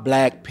about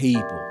black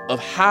people, of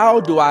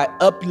how do I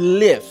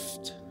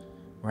uplift,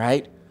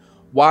 right,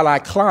 while I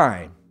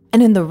climb.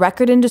 And in the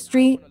record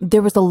industry,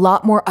 there was a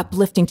lot more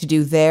uplifting to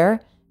do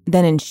there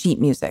than in sheet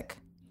music.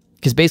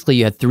 Because basically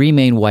you had three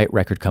main white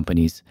record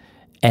companies,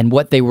 and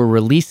what they were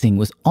releasing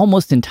was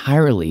almost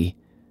entirely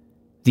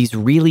these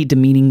really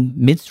demeaning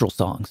minstrel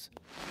songs.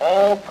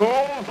 All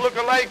coons look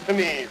alike to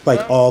me.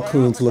 Like All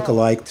Coons Look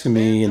Alike to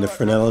Me and The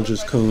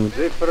Phrenologist Coon.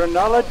 The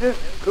Phrenologist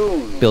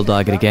Coon. Bill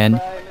Doggett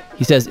again.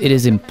 He says it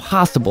is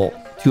impossible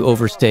to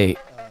overstate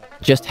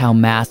just how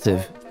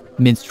massive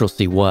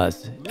minstrelsy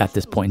was at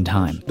this point in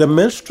time. The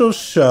minstrel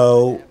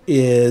show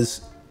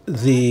is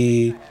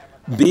the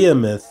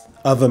behemoth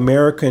of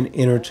American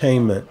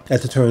entertainment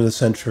at the turn of the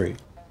century.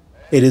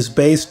 It is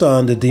based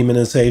on the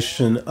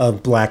demonization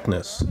of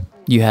blackness.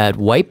 You had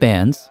white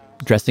bands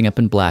dressing up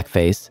in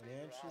blackface,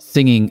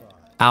 singing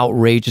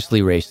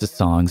outrageously racist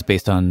songs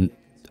based on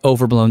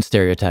overblown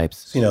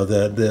stereotypes. You know,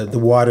 the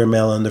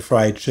watermelon, the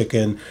fried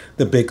chicken,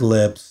 the big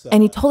lips.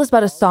 And he told us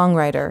about a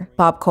songwriter,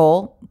 Bob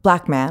Cole,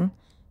 black man,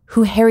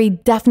 who Harry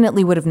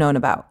definitely would have known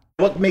about.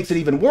 What makes it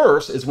even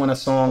worse is when a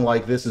song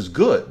like this is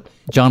good.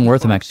 John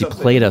Wortham actually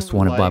played us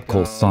one of Bob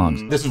Cole's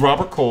songs. This is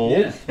Robert Cole.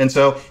 Yeah. And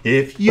so,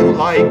 if you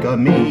like a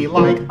me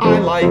like I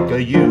like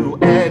a you,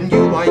 and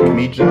you like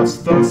me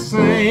just the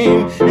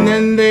same, and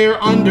then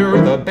they're under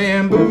the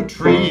bamboo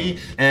tree,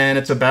 and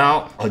it's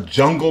about a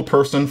jungle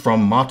person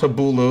from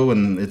Matabulu,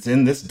 and it's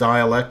in this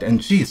dialect,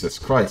 and Jesus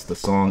Christ, the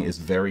song is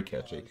very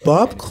catchy.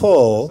 Bob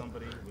Cole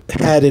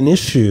had an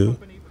issue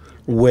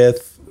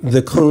with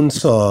the coon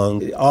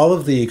song, all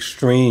of the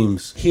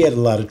extremes. He had a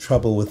lot of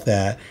trouble with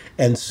that.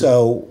 And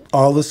so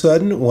all of a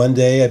sudden, one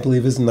day, I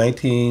believe it was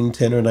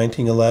 1910 or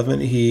 1911,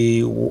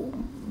 he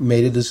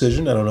made a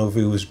decision. I don't know if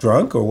he was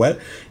drunk or what.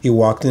 He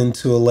walked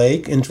into a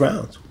lake and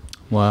drowned.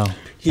 Wow.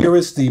 Here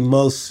is the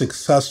most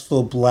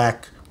successful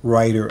black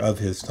writer of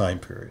his time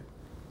period.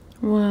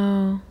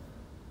 Wow.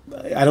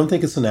 I don't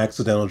think it's an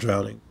accidental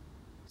drowning.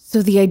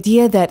 So the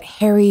idea that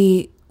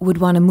Harry would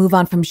want to move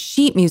on from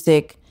sheet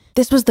music,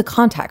 this was the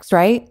context,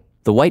 right?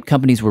 The white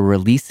companies were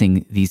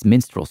releasing these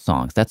minstrel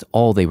songs. That's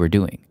all they were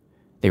doing.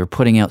 They were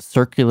putting out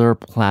circular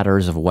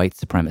platters of white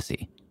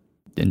supremacy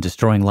and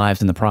destroying lives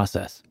in the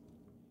process.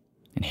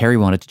 And Harry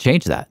wanted to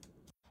change that.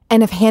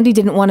 And if Handy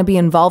didn't want to be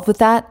involved with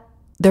that,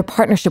 their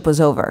partnership was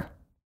over.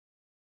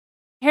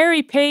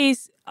 Harry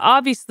Pace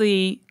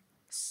obviously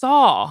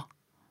saw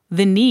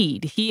the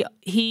need.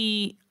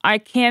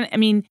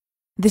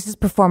 This is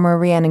performer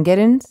Rhiannon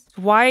Giddens.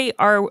 Why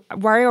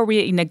are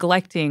we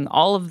neglecting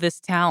all of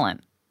this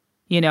talent?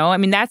 You know, I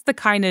mean, that's the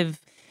kind of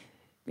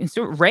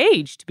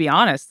rage, to be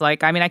honest.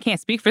 Like, I mean, I can't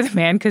speak for the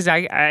man because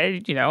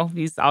I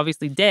he's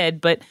obviously dead,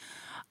 but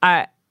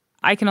I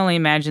can only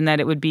imagine that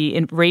it would be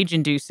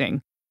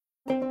rage-inducing.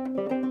 You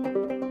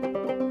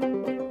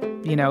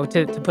know,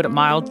 to put it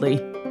mildly.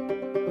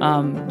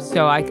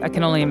 So I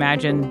can only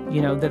imagine,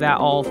 you know, that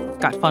all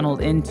got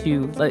funneled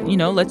into, you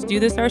know, let's do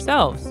this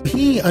ourselves.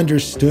 He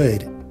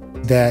understood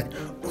that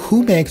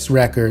who makes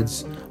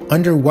records,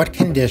 under what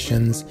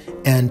conditions,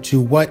 and to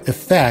what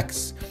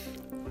effects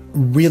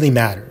really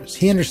matters.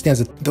 He understands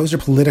that those are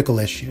political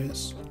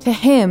issues. To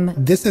him,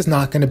 this is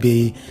not going to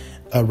be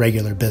a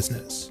regular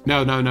business.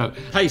 No.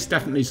 Pace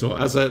definitely saw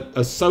it as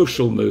a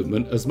social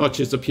movement as much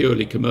as a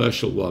purely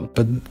commercial one.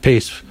 But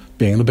Pace,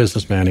 being the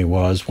businessman he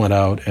was, went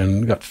out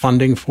and got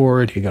funding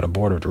for it. He got a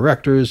board of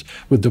directors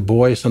with Du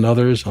Bois and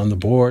others on the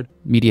board.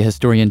 Media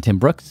historian Tim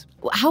Brooks.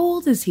 How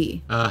old is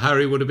he?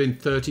 Harry would have been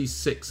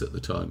 36 at the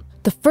time.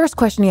 The first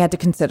question he had to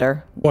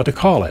consider. What to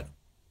call it?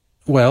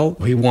 Well,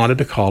 he wanted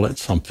to call it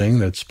something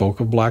that spoke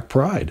of black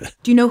pride.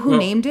 Do you know who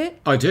named it?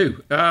 I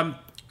do.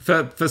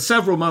 For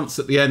several months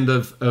at the end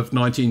of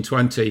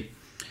 1920,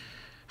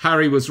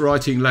 Harry was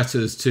writing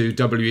letters to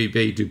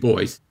W.E.B. Du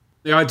Bois.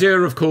 The idea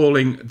of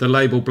calling the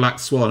label Black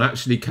Swan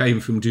actually came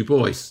from Du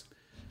Bois.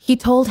 He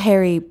told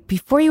Harry,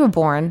 before you were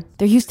born,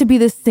 there used to be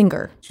this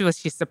singer.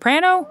 She's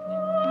soprano?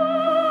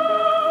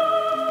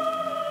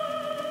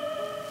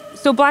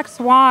 So Black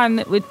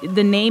Swan,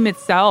 the name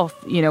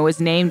itself,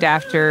 was named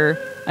after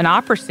an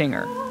opera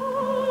singer.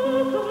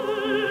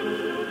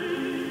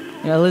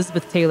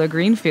 Elizabeth Taylor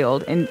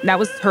Greenfield, and that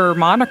was her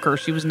moniker.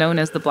 She was known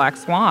as the Black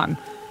Swan.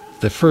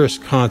 The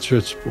first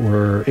concerts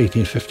were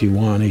 1851,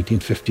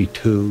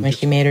 1852. When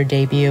she made her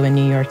debut in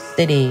New York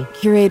City,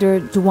 curator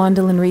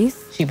Dewandalyn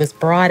Reese, she was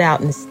brought out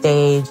on the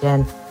stage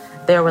and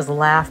there was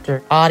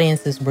laughter.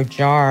 Audiences were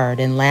jarred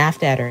and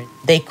laughed at her.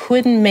 They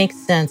couldn't make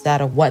sense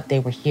out of what they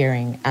were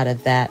hearing out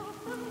of that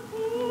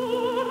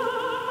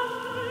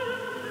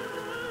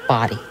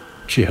body.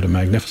 She had a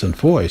magnificent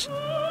voice.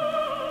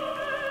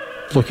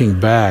 Looking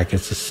back,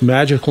 it's this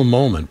magical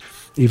moment.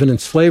 Even in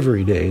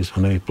slavery days,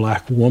 when a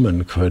black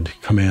woman could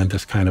command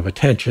this kind of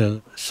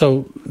attention.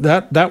 So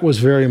that was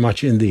very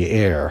much in the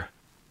air.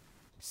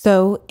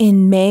 So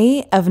in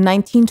May of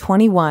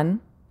 1921,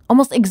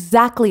 almost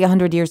exactly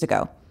 100 years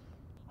ago,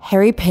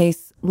 Harry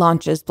Pace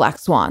launches Black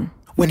Swan.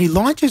 When he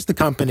launches the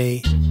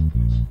company,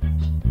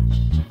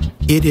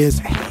 it is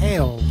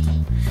hailed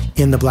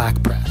in the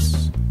black press.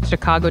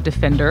 Chicago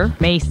Defender,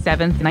 May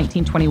 7th,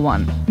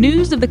 1921.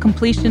 News of the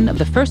completion of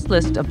the first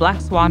list of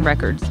Black Swan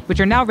records, which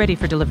are now ready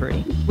for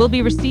delivery, will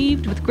be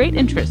received with great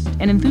interest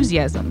and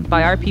enthusiasm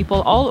by our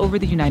people all over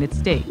the United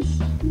States.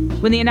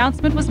 When the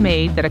announcement was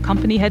made that a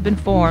company had been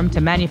formed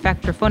to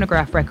manufacture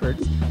phonograph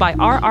records by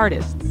our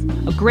artists,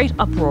 a great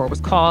uproar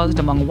was caused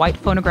among white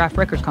phonograph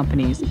record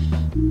companies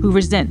who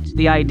resent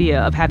the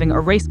idea of having a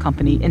race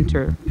company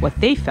enter what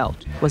they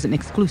felt was an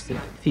exclusive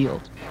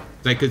field.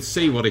 They could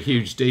see what a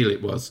huge deal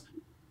it was.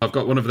 I've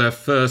got one of their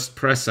first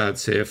press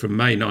ads here from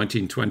May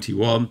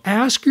 1921.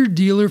 Ask your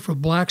dealer for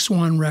Black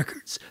Swan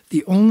Records,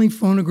 the only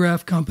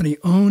phonograph company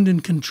owned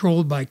and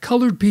controlled by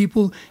colored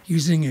people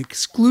using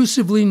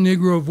exclusively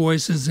Negro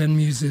voices and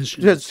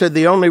musicians. So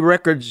the only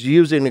records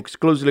using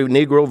exclusively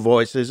Negro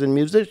voices and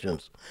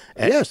musicians.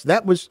 Yes,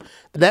 that was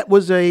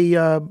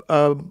a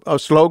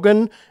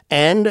slogan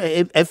and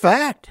a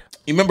fact.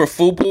 You remember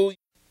FUBU?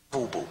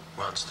 FUBU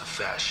runs the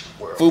fashion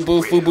world.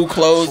 FUBU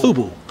clothes.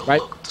 FUBU, right?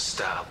 The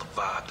style, the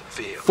vibe, the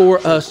feel. For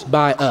us,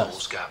 by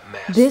us.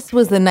 This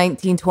was the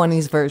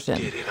 1920s version.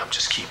 I'm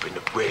just keeping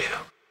it real.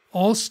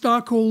 All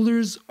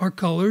stockholders are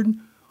colored.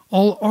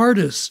 All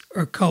artists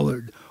are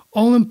colored.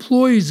 All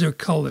employees are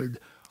colored.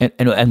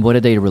 And what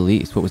did they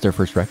release? What was their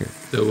first record?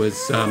 There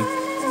was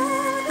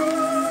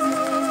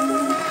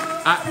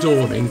At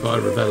Dawning by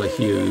Ravella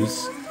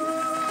Hughes.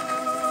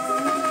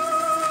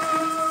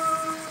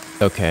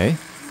 Okay.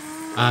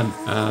 And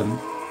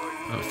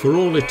For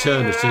All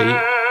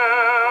Eternity.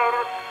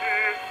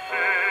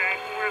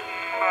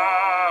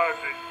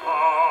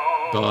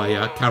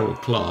 By Carol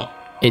Clark.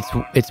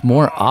 It's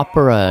more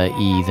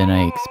opera-y than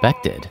I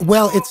expected.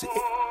 Well,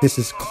 this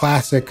is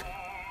classic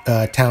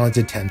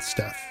Talented Tenth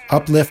stuff.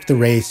 Uplift the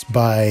race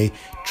by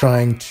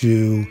trying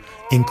to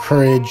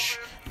encourage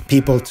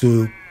people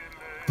to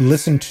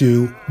listen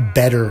to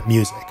better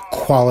music,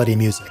 quality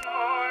music.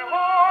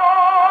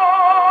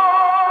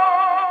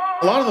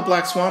 A lot of the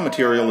Black Swan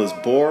material is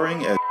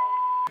boring as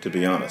to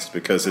be honest,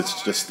 because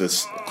it's just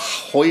this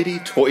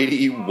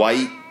hoity-toity,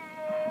 white,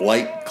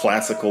 light,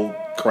 classical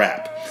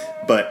crap.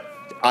 But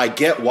I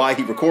get why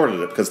he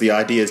recorded it, because the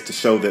idea is to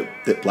show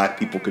that black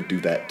people could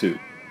do that too.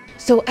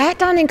 So At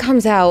Dawning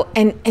comes out,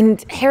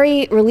 and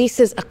Harry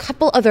releases a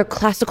couple other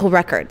classical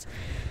records.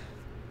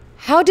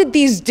 How did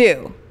these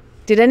do?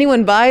 Did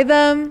anyone buy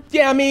them?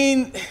 Yeah, I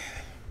mean...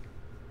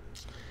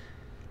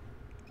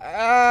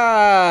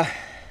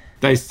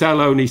 They sell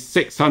only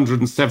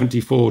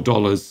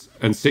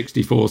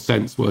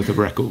 $674.64 worth of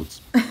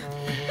records.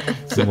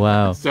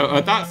 Wow. So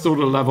at that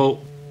sort of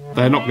level,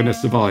 they're not going to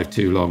survive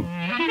too long.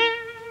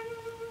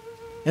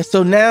 And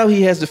so now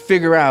he has to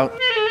figure out,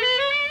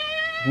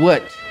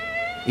 what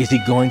is he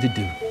going to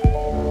do?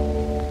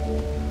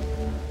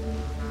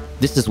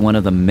 This is one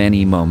of the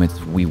many moments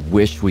we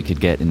wish we could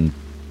get in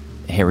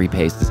Harry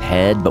Pace's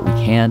head, but we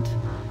can't.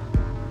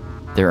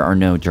 There are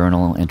no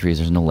journal entries,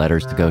 there's no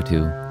letters to go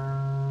to.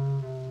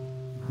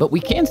 But we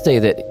can say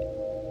that it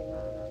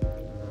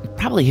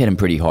probably hit him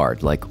pretty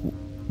hard. Like,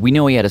 we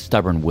know he had a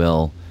stubborn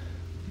will,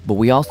 but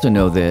we also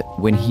know that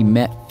when he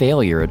met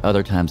failure at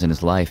other times in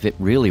his life, it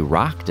really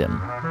rocked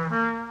him.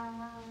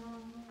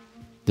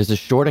 There's a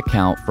short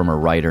account from a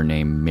writer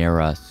named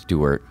Mara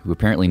Stewart, who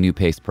apparently knew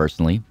Pace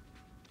personally,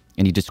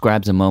 and he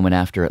describes a moment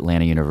after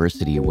Atlanta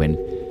University when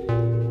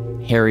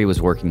Harry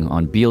was working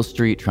on Beale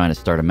Street trying to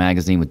start a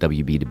magazine with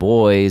W.B. Du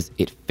Bois.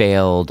 It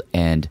failed,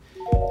 and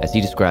as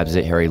he describes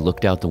it, Harry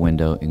looked out the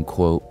window and,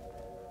 quote,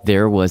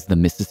 "There was the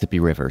Mississippi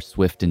River,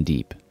 swift and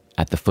deep,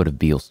 at the foot of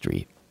Beale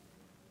Street."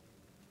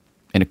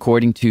 And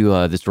according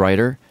to this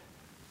writer,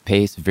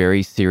 Pace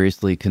very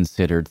seriously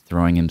considered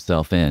throwing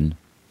himself in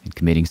and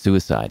committing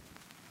suicide.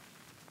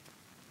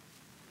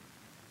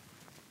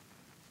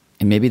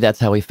 And maybe that's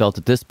how he felt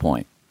at this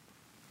point.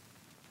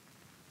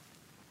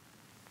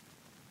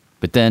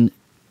 But then,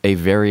 a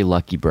very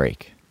lucky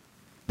break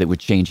that would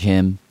change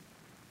him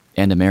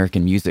and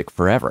American music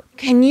forever.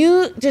 Can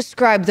you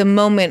describe the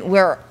moment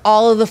where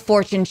all of the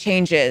fortune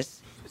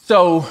changes?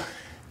 So,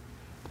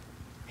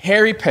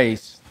 Harry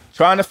Pace,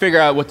 trying to figure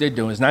out what they're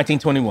doing. It's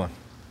 1921.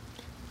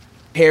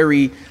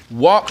 Harry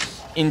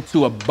walks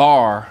into a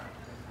bar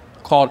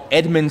called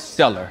Edmund's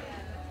Cellar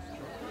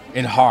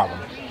in Harlem.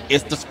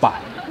 It's the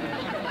spot.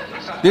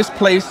 This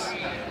place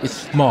is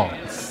small.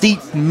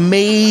 Seats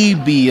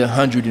maybe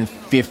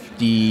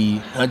 150,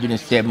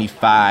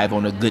 175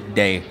 on a good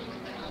day.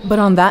 But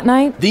on that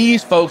night,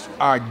 these folks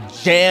are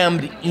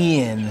jammed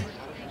in,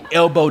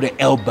 elbow to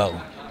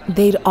elbow.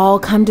 They'd all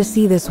come to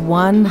see this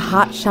one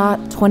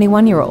hotshot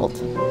 21-year-old.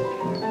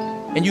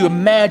 And you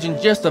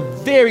imagine just a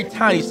very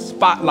tiny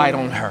spotlight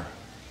on her.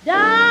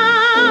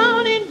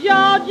 Down in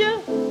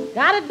Georgia,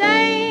 got a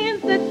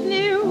dance that's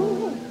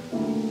new.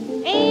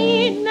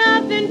 Ain't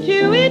nothing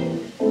to it,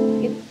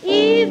 it's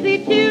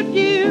easy to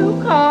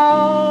do.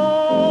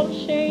 Call,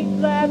 shake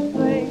that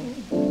thing.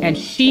 And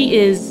she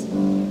is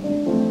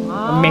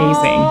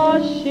amazing.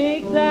 Oh,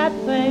 shake that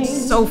thing.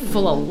 So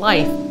full of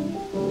life.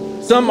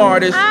 Some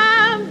artists,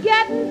 I'm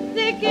getting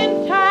sick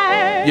and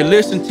tired. you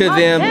listen to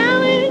them,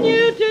 Telling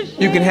you to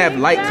you can have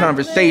light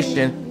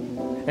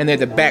conversation, and they're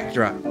the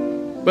backdrop.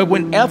 But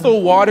when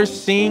Ethel Waters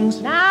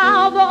sings,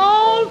 now the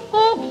old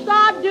folks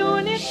are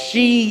doing it.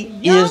 she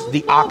is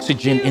the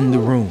oxygen in the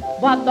room.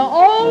 But the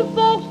old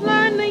folks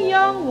learn the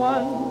young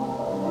ones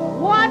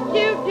what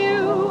you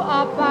do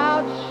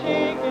about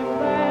shaking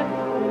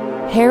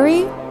that.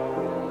 Harry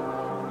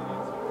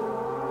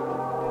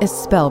is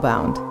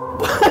spellbound.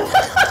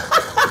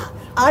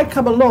 I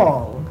come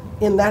along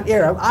in that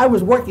era. I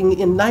was working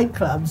in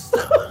nightclubs.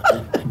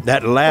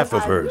 That laugh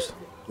of hers.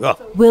 Oh,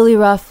 Willie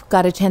Ruff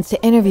got a chance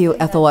to interview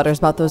Ethel Waters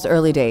about those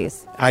early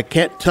days. I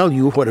can't tell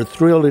you what a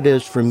thrill it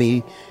is for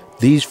me,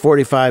 these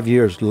 45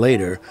 years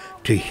later,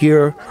 to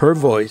hear her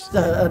voice.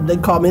 They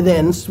called me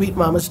then Sweet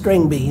Mama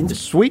String Beans.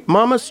 Sweet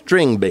Mama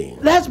String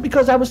Beans. That's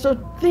because I was so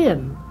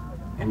thin.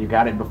 And you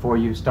got it before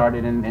you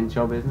started in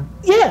show business?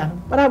 Yeah,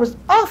 but I was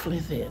awfully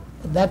thin.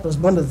 That was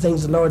one of the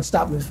things the Lord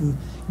stopped me from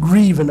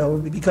grieving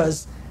over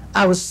because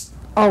I was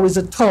always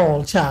a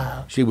tall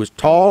child. She was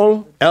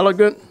tall,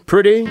 elegant,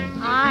 pretty.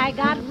 I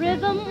got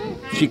rhythm.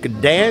 She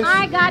could dance.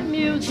 I got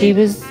music. She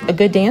was a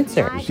good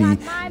dancer. She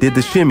did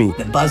the shimmy.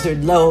 The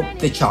Buzzard Lope,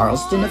 the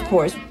Charleston, of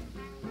course.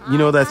 You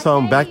know that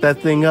song, Back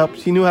That Thing Up?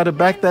 She knew how to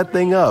back that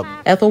thing up.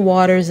 Ethel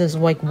Waters is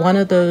like one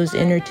of those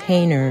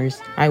entertainers.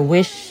 I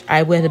wish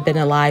I would have been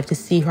alive to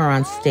see her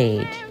on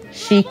stage.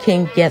 She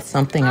can get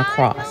something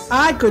across.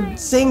 I could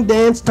sing,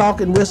 dance,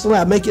 talk, and whistle.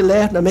 I'd make you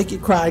laugh and I'd make you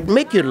cry.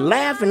 Make you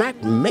laugh and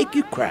I'd make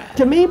you cry.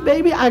 To me,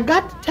 baby, I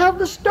got to tell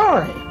the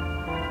story.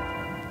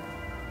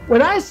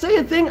 When I say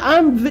a thing,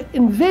 I'm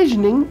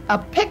envisioning a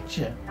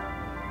picture.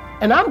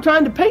 And I'm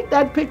trying to paint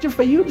that picture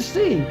for you to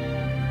see.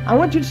 I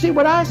want you to see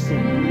what I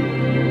see.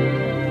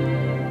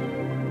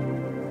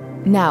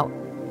 Now,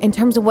 in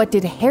terms of what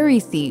did Harry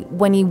see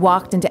when he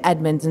walked into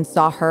Edmonds and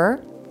saw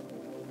her,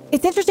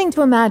 it's interesting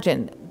to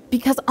imagine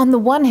because on the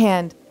one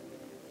hand,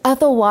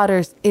 Ethel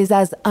Waters is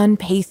as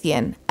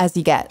un-Pacian as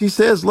you get. She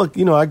says, look,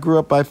 you know, I grew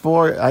up by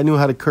 4. I knew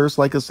how to curse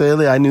like a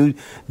sailor. I knew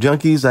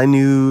junkies. I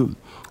knew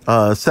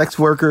sex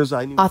workers.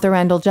 I knew Author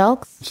Randall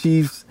Jelks.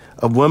 She's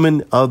a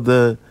woman of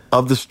the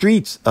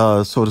streets,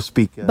 so to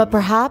speak. But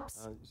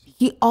perhaps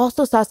he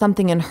also saw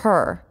something in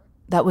her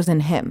that was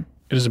in him.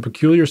 It is a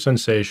peculiar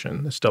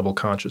sensation, this double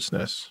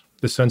consciousness,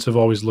 the sense of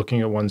always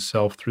looking at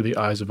oneself through the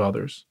eyes of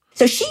others.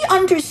 So she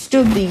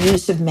understood the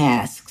use of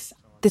masks.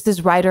 This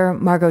is writer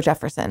Margot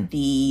Jefferson.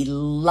 The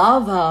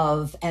love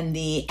of and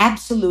the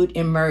absolute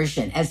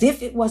immersion, as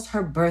if it was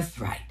her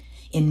birthright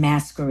in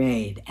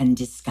masquerade and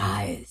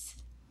disguise.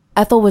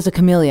 Ethel was a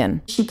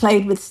chameleon. She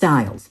played with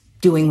styles,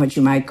 doing what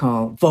you might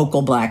call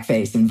vocal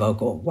blackface and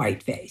vocal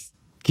whiteface.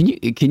 Can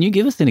you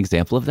give us an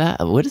example of that?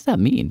 What does that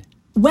mean?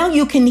 Well,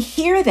 you can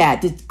hear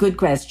that, it's a good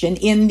question,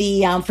 in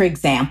the, for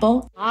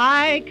example,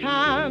 I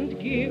can't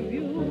give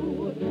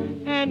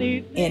you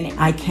anything. in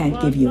I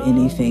Can't Give You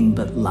Anything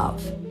But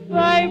Love.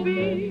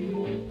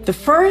 Baby. The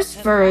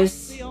first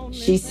verse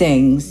she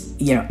sings,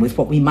 with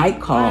what we might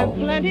call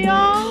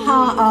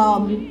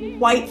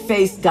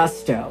white-face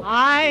gusto.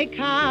 I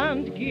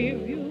can't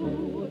give you.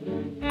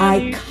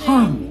 I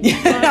come,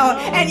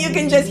 and you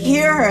can just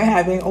hear her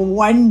having a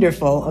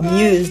wonderful,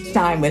 amused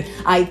time with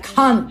I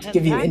can't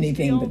give you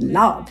anything but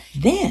love.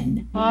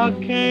 Then, I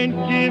can't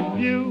give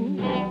you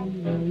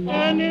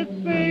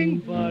anything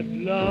but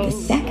love. the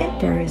second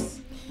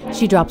verse,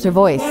 she drops her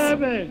voice.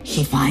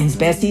 she finds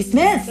Bessie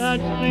Smith,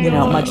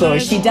 much lower.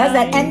 She does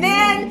that, and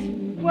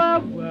then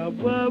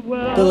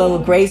the little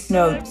grace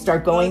notes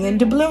start going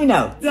into blue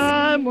notes.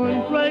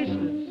 Diamond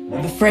bracelets.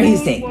 The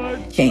phrasing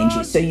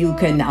changes, so you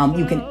can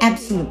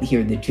absolutely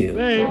hear the two.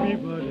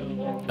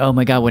 Oh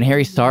my God, when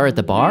Harry saw her at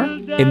the bar,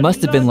 it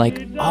must have been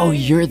like, oh,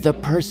 you're the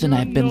person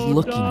I've been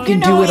looking. You can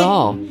do it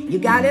all. You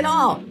got it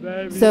all.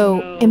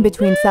 So, in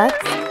between sets,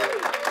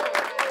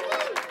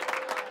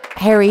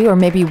 Harry, or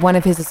maybe one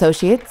of his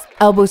associates,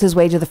 elbows his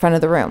way to the front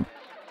of the room.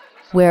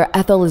 where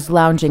Ethel is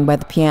lounging by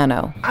the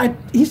piano.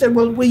 He said,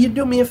 well, will you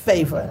do me a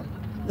favor?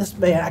 This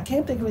man, I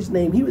can't think of his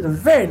name. He was a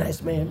very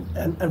nice man,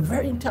 and a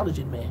very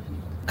intelligent man,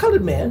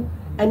 colored man.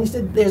 And he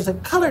said, there's a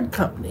colored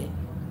company.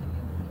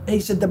 And he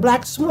said, the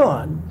Black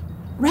Swan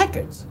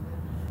Records.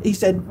 He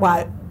said,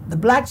 why, the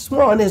Black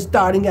Swan is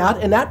starting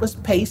out, and that was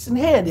Pace and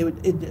Handy.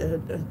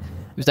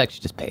 It was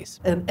actually just Pace.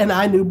 And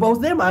I knew both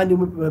of them. I knew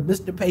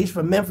Mr. Pace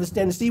from Memphis,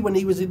 Tennessee when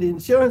he was in the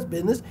insurance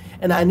business,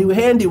 and I knew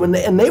Handy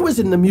and they was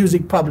in the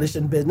music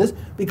publishing business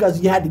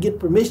because you had to get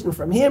permission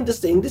from him to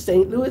sing the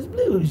St. Louis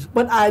Blues.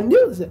 But I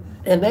knew that.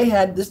 And they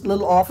had this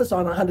little office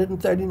on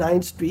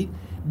 139th Street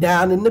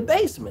down in the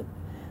basement.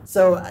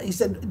 So he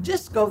said,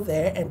 just go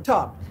there and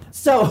talk.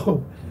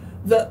 So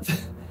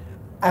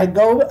I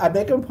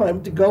make an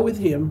appointment to go with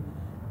him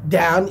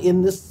down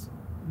in this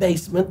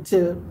basement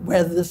to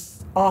where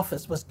this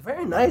office was. A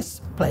very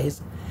nice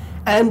place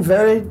and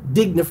very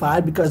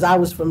dignified because I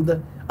was from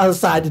the other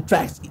side of the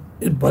tracks.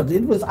 But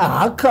it was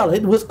our color,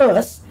 it was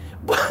us.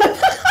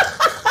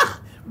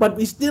 But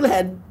we still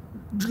had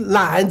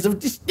lines of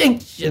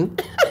distinction.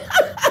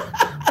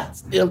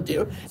 Still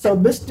do. So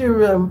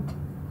Mr.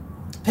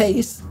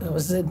 Pace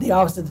was in the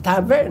office at the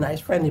time, very nice,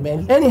 friendly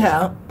man.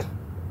 Anyhow,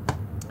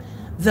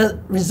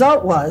 the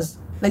result was,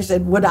 they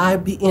said, would I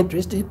be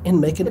interested in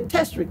making a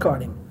test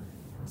recording?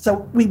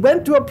 So we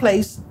went to a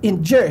place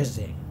in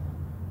Jersey.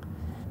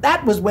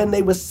 That was when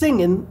they were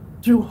singing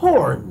through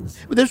horns.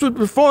 This was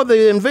before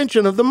the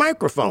invention of the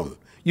microphone.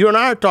 You and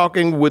I are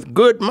talking with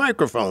good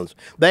microphones.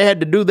 They had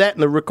to do that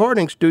in the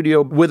recording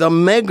studio with a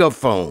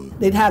megaphone.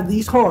 They'd have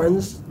these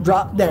horns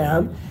drop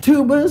down,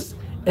 tubas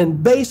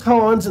and bass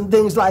horns and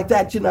things like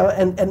that,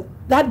 and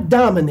that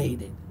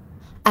dominated.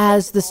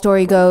 As the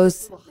story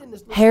goes,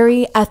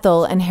 Harry,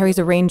 Ethel, and Harry's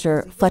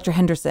arranger, Fletcher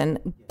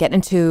Henderson, get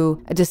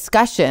into a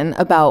discussion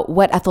about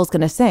what Ethel's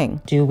going to sing.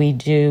 Do we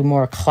do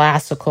more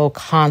classical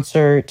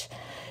concert,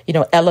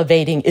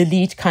 elevating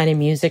elite kind of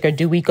music, or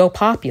do we go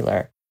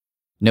popular?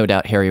 No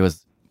doubt Harry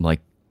was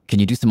like, can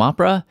you do some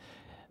opera?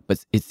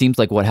 But it seems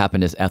like what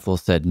happened is Ethel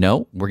said,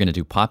 no, we're going to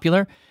do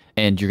popular,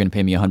 and you're going to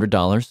pay me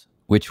 $100,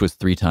 which was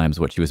 3 times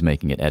what she was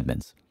making at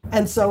Edmonds.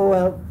 And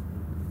so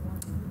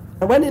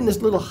I went in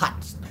this little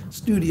hot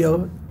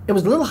studio. It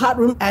was a little hot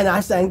room, and I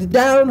sang the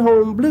Down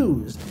Home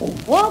Blues.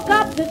 Woke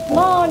up this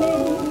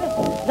morning,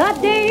 the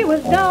day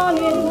was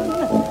dawning.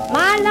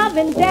 My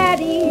loving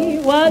daddy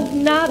was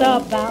not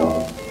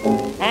about,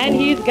 and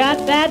he's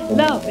got that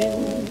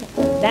loving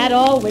that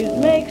always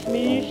makes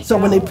me shout. So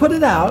when they put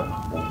it out,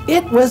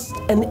 it was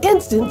an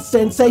instant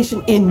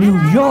sensation in New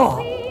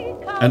York.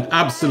 An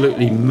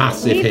absolutely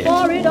massive hit.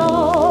 Before it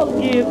all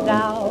gives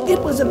out.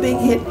 It was a big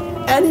hit.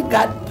 And it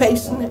got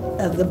Pace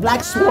and the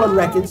Black Swan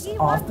Records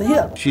off the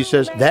hip. She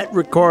says that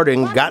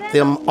recording got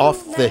them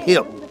off the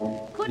hip,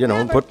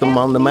 put them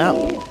on the map.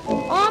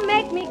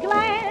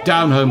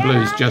 Down Home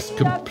Blues just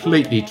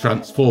completely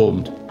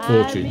transformed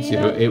fortunes.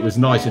 It was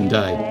night and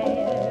day.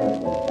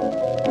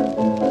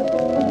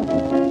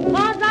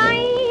 'Cause I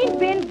ain't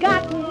been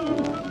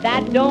gotten,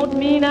 that don't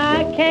mean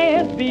I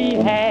can't be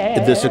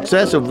had. The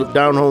success of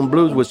Down Home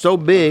Blues was so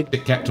big,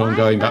 it kept on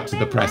going back to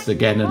the press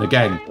again and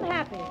again.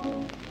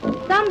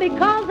 Some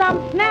because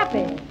I'm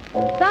snappy,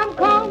 some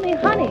call me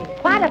honey.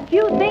 Quite a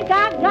few think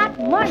I got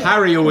money.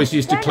 Harry always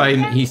used to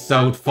claim he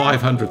sold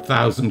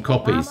 500,000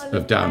 copies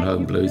of Down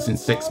Home Blues in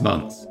 6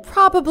 months.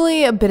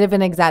 Probably a bit of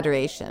an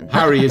exaggeration.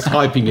 Harry is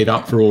hyping it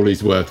up for all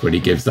he's worth when he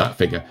gives that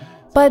figure.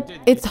 But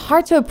it's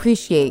hard to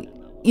appreciate.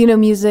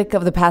 Music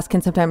of the past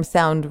can sometimes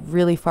sound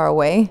really far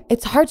away.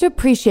 It's hard to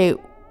appreciate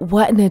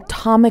what an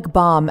atomic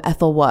bomb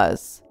Ethel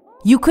was.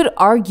 You could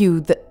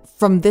argue that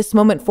from this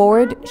moment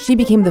forward, she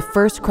became the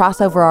first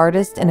crossover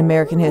artist in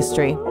American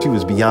history. She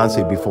was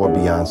Beyonce before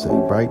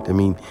Beyonce, right? I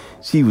mean,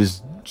 she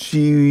was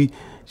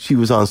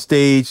on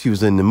stage, she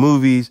was in the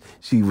movies,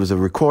 she was a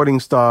recording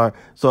star,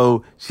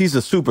 so she's a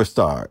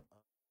superstar.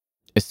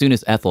 As soon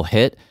as Ethel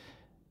hit,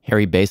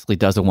 Harry basically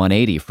does a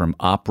 180 from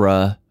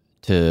opera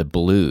to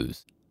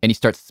blues. And he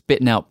starts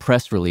spitting out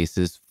press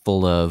releases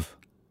full of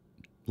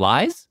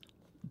lies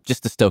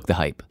just to stoke the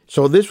hype.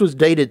 So this was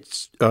dated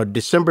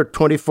December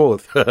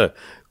 24th,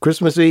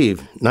 Christmas Eve,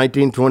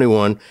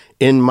 1921,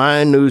 in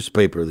my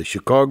newspaper, the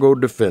Chicago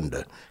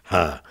Defender.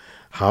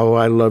 How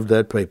I loved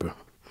that paper.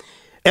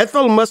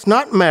 Ethel must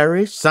not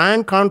marry,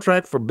 sign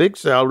contract for big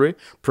salary,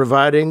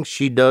 providing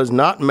she does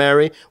not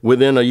marry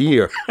within a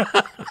year.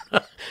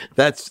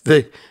 This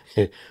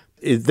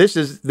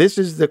is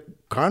the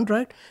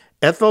contract?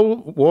 Ethel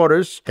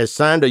Waters has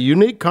signed a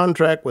unique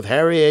contract with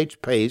Harry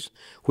H. Pace,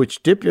 which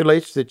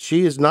stipulates that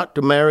she is not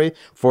to marry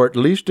for at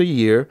least a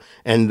year,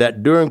 and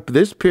that during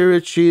this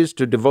period she is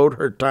to devote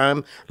her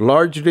time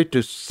largely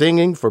to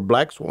singing for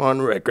Black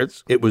Swan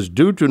Records. It was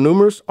due to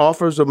numerous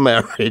offers of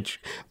marriage,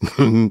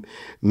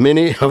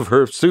 many of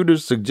her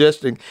suitors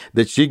suggesting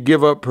that she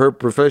give up her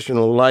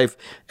professional life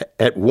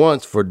at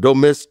once for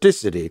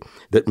domesticity,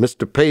 that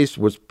Mr. Pace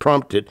was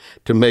prompted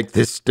to make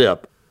this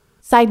step.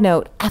 Side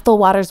note, Ethel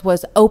Waters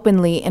was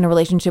openly in a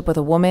relationship with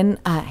a woman.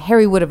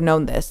 Harry would have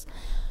known this.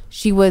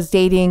 She was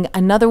dating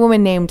another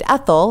woman named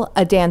Ethel,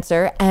 a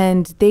dancer,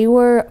 and they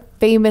were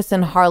famous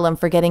in Harlem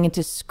for getting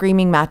into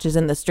screaming matches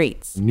in the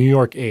streets. New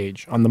York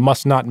Age on the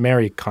must not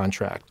marry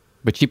contract.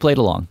 But she played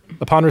along.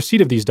 Upon receipt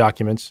of these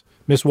documents,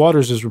 Miss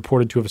Waters is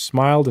reported to have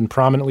smiled and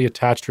prominently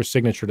attached her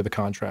signature to the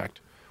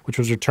contract, which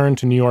was returned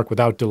to New York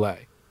without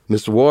delay.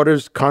 Miss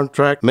Waters'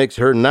 contract makes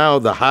her now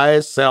the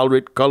highest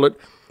salaried colored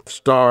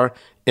star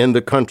in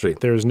the country.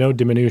 There is no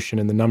diminution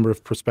in the number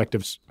of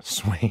prospective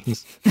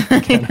swains.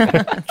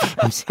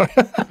 I'm sorry.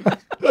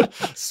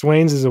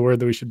 Swains is a word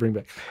that we should bring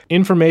back.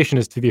 Information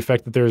is to the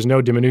effect that there is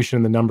no diminution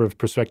in the number of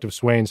prospective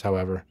swains,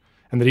 however,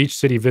 and that each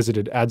city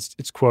visited adds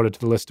its quota to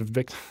the list of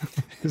victims.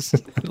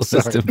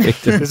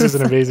 This is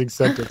an amazing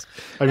sentence.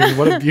 I mean,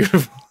 what a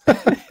beautiful...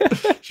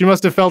 She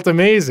must have felt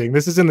amazing.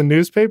 This is in the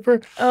newspaper.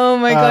 Oh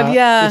my God,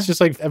 yeah. It's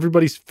just like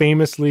everybody's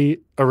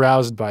famously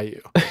aroused by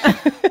you.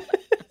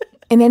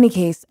 In any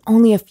case,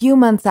 only a few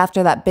months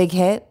after that big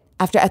hit,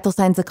 after Ethel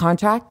signs the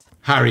contract,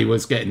 Harry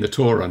was getting the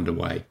tour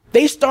underway.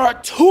 They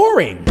start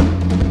touring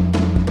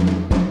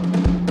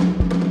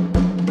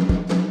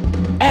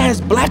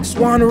as Black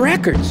Swan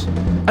Records.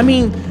 I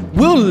mean,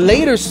 we'll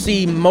later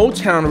see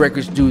Motown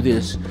Records do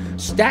this,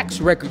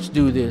 Stax Records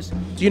do this,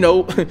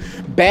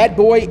 Bad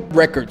Boy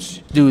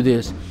Records do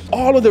this.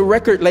 All of the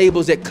record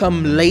labels that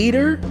come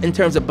later in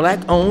terms of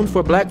black-owned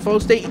for black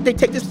folks, they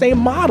take the same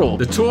model.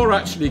 The tour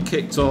actually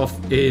kicked off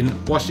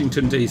in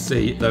Washington,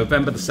 D.C.,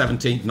 November the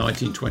 17th,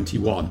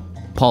 1921.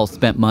 Paul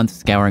spent months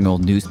scouring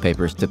old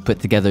newspapers to put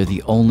together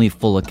the only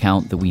full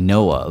account that we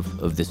know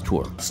of this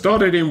tour.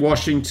 Started in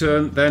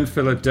Washington, then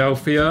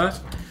Philadelphia.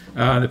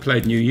 They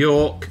played New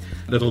York.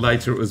 A little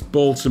later it was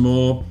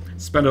Baltimore.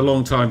 Spent a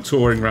long time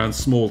touring around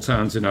small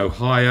towns in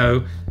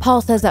Ohio.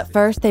 Paul says at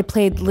first they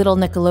played little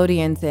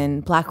Nickelodeons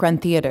in black-run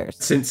theaters.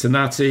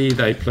 Cincinnati,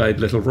 they played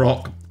Little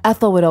Rock.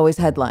 Ethel would always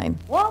headline.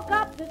 Woke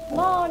up this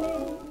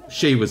morning.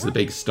 She was the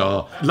big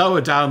star.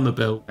 Lower down the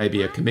bill,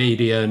 maybe a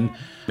comedian.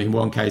 In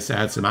one case, they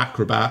had some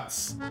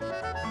acrobats.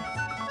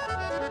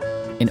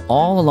 And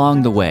all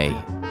along the way,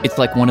 it's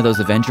like one of those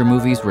Avenger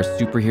movies where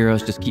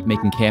superheroes just keep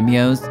making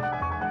cameos.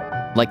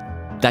 Like,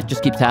 that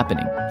just keeps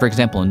happening. For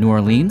example, in New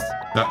Orleans,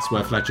 that's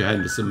where Fletcher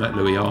Henderson met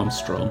Louis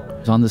Armstrong.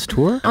 Was on this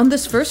tour? On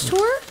this first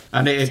tour?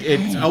 And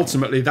it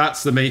ultimately,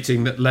 that's the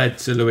meeting that led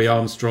to Louis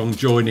Armstrong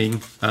joining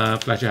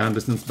Fletcher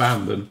Henderson's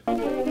band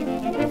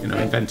and,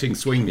 inventing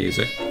swing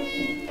music.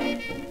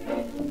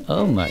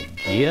 Oh my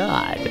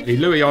God.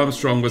 Louis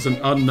Armstrong was an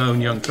unknown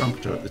young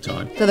trumpeter at the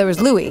time. So there was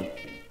Louis.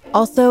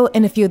 Also,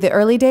 in a few of the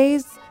early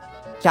days,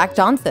 Jack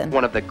Johnson.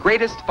 One of the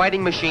greatest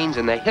fighting machines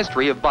in the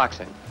history of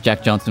boxing.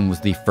 Jack Johnson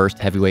was the first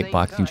heavyweight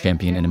boxing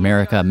champion in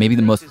America, maybe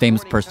the most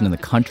famous person in the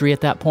country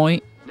at that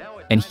point.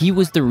 And he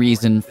was the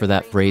reason for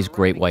that phrase,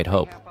 Great White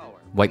Hope.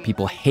 White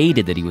people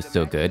hated that he was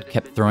so good,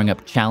 kept throwing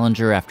up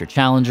challenger after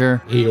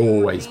challenger. He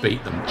always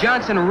beat them.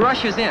 Johnson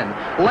rushes in,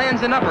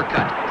 lands an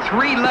uppercut,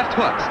 3 left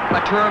hooks, a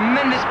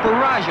tremendous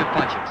barrage of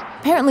punches.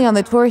 Apparently on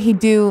the tour, he'd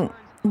do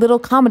little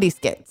comedy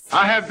skits.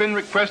 I have been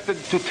requested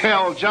to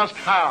tell just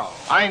how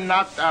I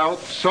knocked out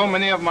so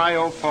many of my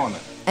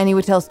opponents. And he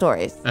would tell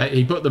stories.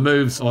 He put the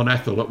moves on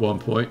Ethel at one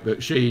point,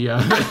 but she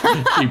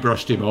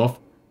brushed him off.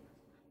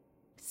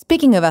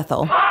 Speaking of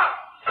Ethel.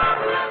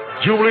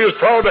 Jubilee is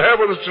proud to have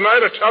with us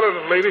tonight a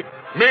talented lady,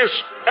 Miss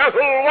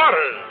Ethel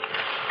Waters.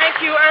 Thank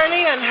you,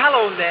 Ernie, and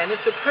hello, Len.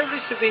 It's a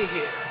privilege to be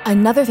here.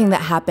 Another thing that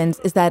happens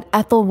is that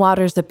Ethel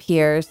Waters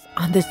appears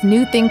on this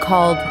new thing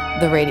called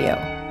the radio.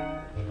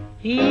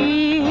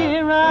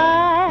 Here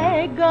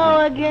I go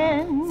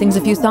again. Sings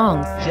a few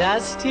songs.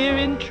 Just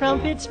hearing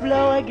trumpets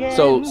blow again.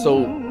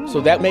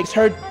 So that makes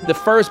her the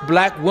first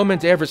black woman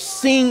to ever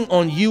sing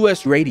on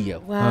U.S. radio.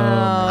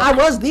 Wow. I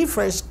was the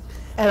first,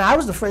 and I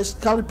was the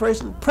first colored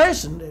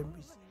person.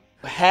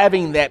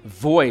 Having that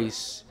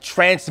voice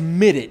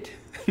transmitted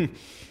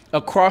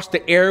across the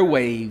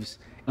airwaves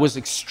was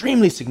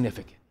extremely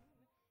significant.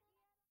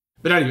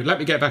 But anyway, let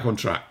me get back on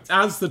track.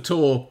 As the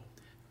tour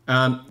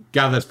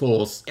gathered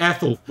force,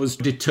 Ethel was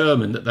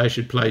determined that they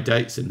should play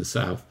dates in the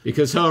South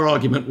because her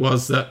argument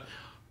was that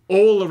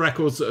all the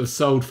records that have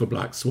sold for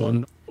Black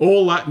Swan,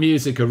 all that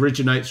music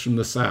originates from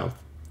the South.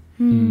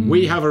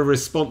 We have a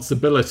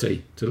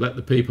responsibility to let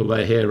the people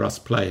they hear us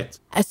play it.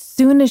 As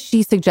soon as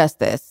she suggests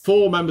this,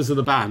 4 members of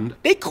the band,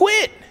 they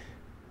quit.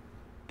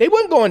 They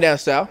weren't going down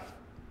south.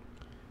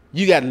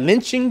 You got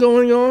lynching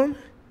going on.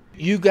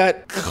 You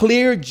got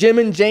clear Jim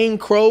and Jane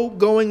Crow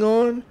going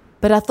on.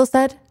 But Ethel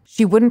said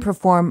she wouldn't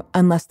perform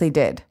unless they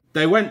did.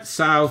 They went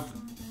south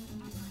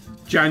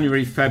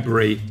January,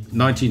 February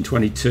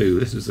 1922.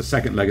 This was the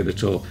second leg of the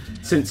tour.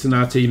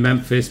 Cincinnati,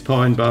 Memphis,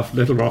 Pine Bluff,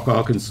 Little Rock,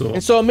 Arkansas.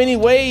 And so in many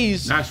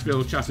ways,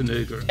 Nashville,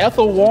 Chattanooga,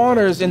 Ethel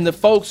Waters and the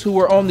folks who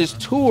were on this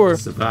tour,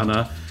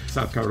 Savannah,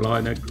 South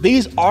Carolina.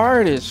 These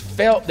artists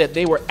felt that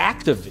they were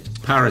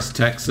activists. Paris,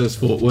 Texas,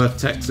 Fort Worth,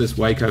 Texas,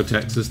 Waco,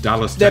 Texas,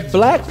 Dallas, that Texas.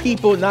 Black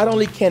people not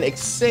only can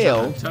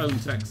excel, San Antonio,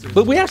 Texas,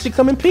 but we actually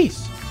come in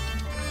peace.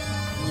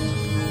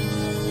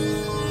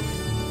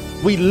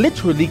 We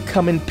literally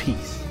come in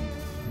peace.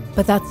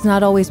 But that's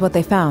not always what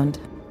they found.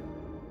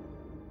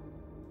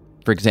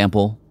 For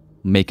example,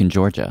 Macon,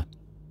 Georgia,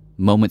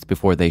 moments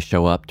before they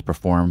show up to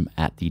perform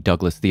at the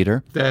Douglas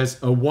Theater.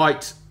 There's a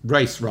white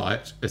race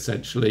riot,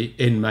 essentially,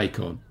 in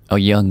Macon. A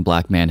young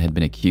black man had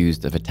been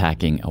accused of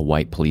attacking a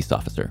white police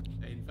officer.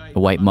 A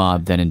white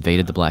mob then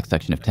invaded the black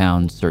section of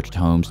town, searched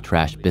homes,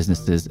 trashed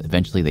businesses.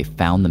 Eventually, they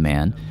found the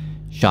man,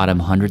 shot him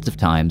hundreds of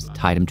times,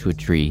 tied him to a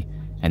tree,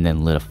 and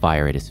then lit a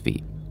fire at his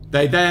feet.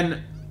 They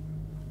then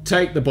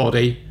take the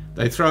body,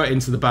 they throw it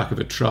into the back of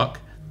a truck,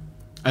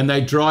 and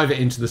they drive it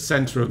into the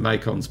center of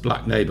Macon's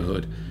black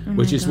neighborhood,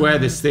 which is where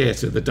this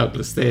theater, the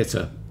Douglas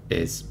Theater,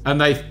 is.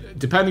 And they,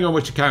 depending on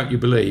which account you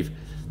believe,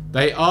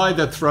 they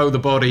either throw the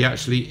body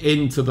actually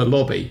into the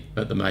lobby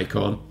at the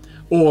Macon,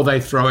 or they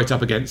throw it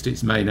up against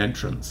its main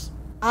entrance.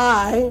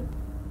 I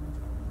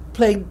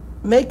played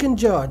Macon,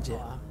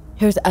 Georgia.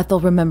 Here's Ethel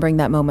remembering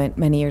that moment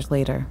many years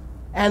later.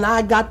 And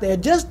I got there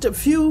just a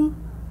few,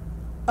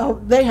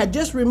 they had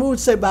just removed,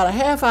 say, about a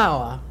half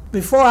hour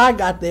before I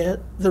got there,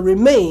 the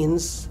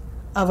remains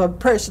of a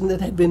person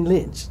that had been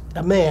lynched,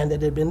 a man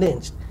that had been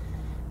lynched.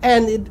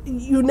 And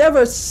you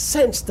never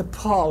sense the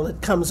pall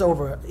that comes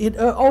over. It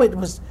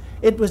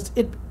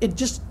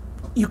just,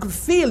 you could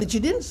feel it. You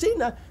didn't see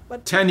nothing.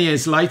 But 10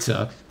 years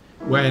later,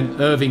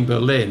 when Irving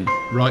Berlin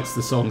writes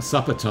the song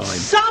Supper Time,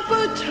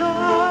 Supper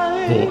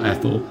Time, for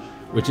Ethel,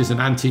 which is an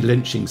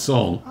anti-lynching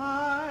song,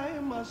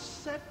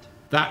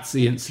 that's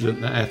the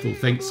incident that Ethel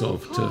thinks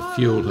of to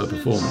fuel her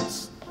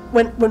performance.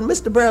 When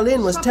Mr.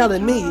 Berlin was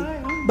telling me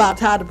about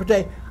how to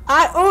protect,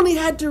 I only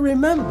had to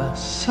remember.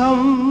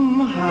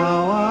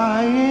 Somehow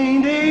I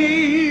ain't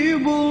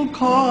able,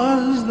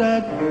 'cause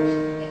that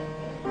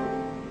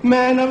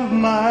man of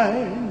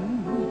mine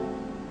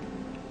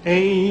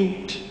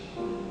ain't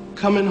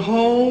coming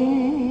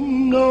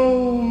home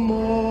no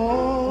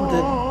more.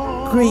 The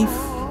grief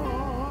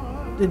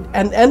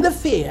and the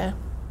fear.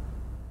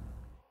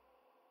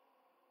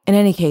 In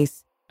any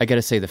case, I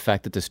gotta say, the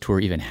fact that this tour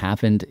even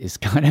happened is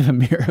kind of a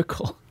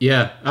miracle.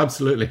 Yeah,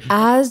 absolutely.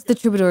 as the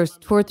Troubadours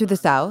toured through the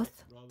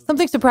South,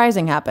 something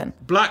surprising happened.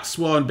 Black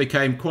Swan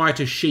became quite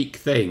a chic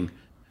thing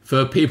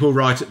for people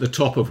right at the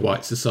top of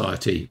white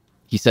society.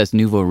 He says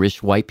nouveau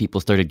riche white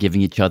people started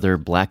giving each other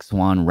Black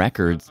Swan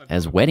records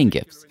as wedding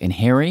gifts, and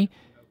Harry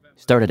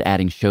started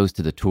adding shows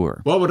to the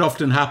tour. What would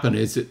often happen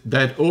is that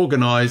they'd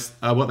organise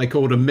what they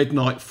called a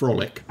midnight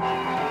frolic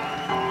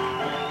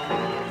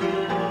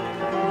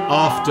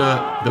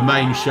after the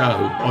main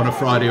show on a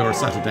Friday or a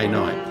Saturday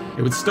night.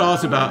 It would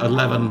start about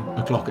 11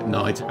 o'clock at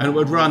night and it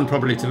would run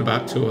probably till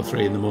about 2 or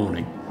 3 in the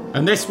morning.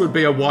 And this would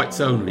be a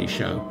whites-only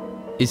show.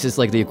 Is this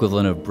like the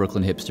equivalent of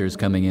Brooklyn hipsters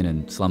coming in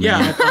and slumming?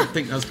 Yeah, I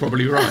think that's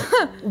probably right.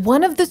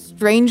 One of the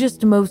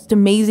strangest, most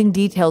amazing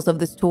details of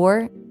this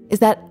tour is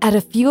that at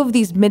a few of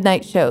these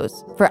midnight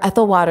shows, for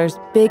Ethel Waters'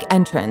 big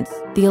entrance,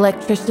 the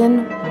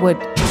electrician would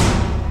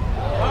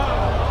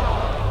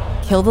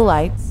kill the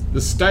lights. The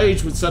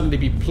stage would suddenly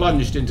be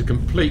plunged into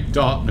complete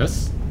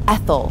darkness.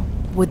 Ethel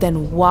would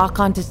then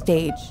walk onto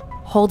stage,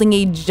 holding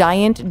a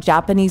giant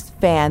Japanese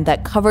fan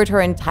that covered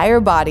her entire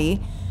body,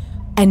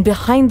 and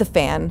behind the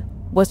fan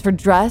was her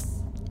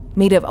dress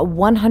made of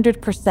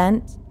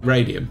 100%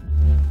 radium.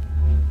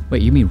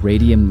 Wait, you mean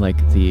radium like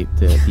the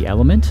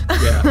element?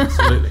 Yeah,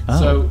 absolutely. Oh.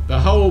 So the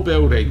whole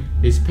building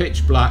is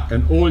pitch black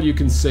and all you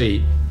can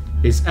see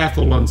is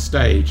Ethel on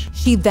stage.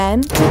 She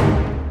then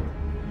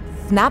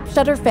snapped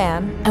shut her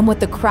fan, and what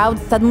the crowd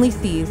suddenly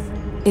sees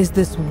is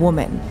this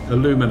woman.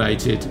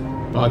 Illuminated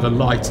by the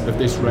light of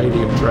this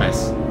radium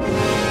dress.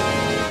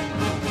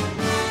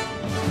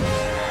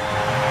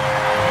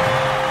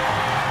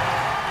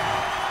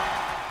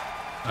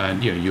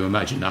 And you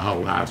imagine the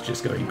whole house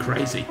just going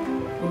crazy.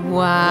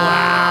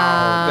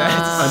 Wow.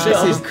 That's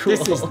This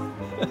is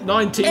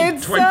 1922.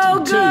 It's so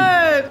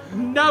good.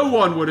 No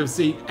one would have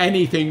seen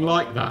anything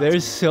like that.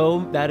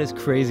 That is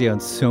crazy on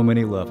so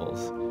many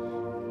levels.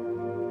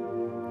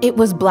 It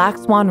was Black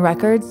Swan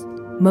Records'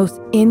 most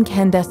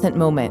incandescent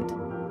moment.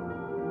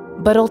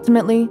 But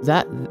ultimately,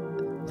 that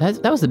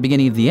was the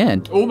beginning of the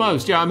end.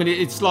 Almost, yeah. I mean,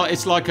 it's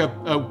like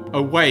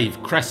a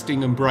wave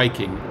cresting and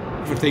breaking.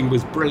 Everything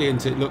was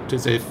brilliant. It looked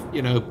as if,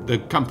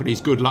 the company's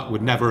good luck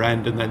would never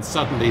end, and then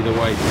suddenly the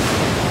wave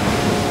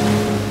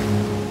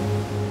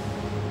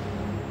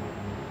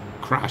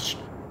crashed.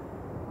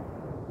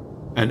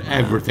 And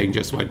everything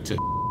just went to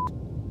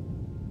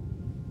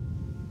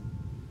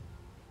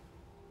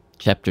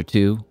Chapter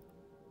 2,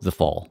 The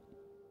Fall.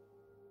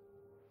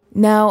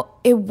 now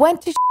it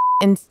went to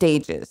in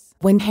stages.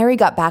 When Harry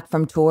got back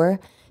from tour,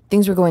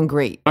 things were going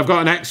great. I've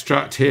got an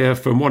extract here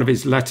from one of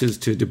his letters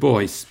to Du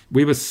Bois.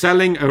 We were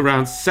selling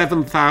around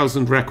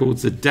 7,000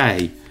 records a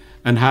day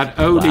and had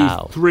only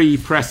 3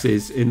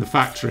 presses in the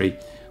factory,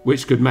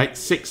 which could make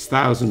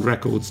 6,000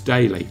 records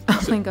daily.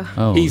 Oh my God.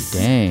 Oh,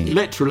 dang.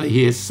 Literally,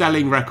 he is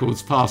selling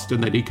records faster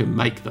than he can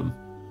make them.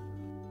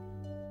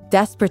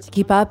 Desperate to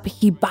keep up,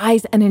 he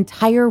buys an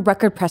entire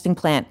record pressing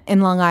plant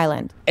in Long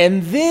Island.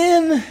 And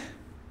then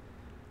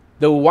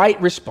the white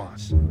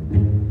response,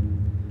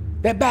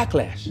 that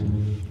backlash.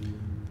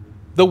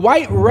 The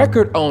white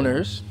record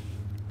owners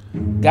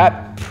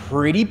got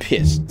pretty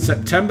pissed.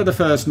 September the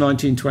 1st,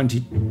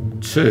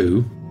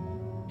 1922,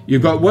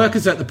 you've got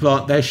workers at the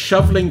plant. They're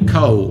shoveling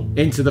coal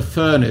into the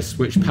furnace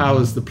which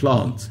powers the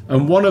plant.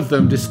 And one of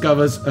them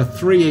discovers a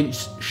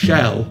 3-inch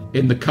shell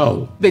in the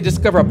coal. They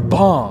discover a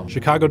bomb.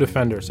 Chicago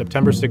Defender,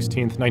 September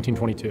 16th,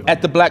 1922.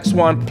 At the Black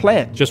Swan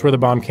plant. Just where the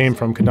bomb came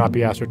from could not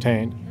be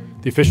ascertained.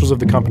 The officials of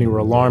the company were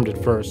alarmed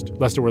at first,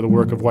 lest it were the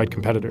work of white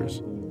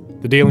competitors.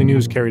 The Daily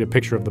News carried a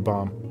picture of the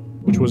bomb,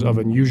 which was of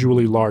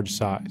unusually large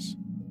size.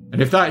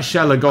 And if that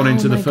shell had gone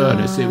into the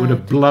furnace, it would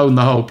have blown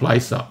the whole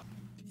place up.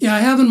 Yeah, I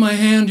have in my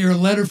hand here a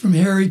letter from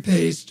Harry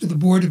Pace to the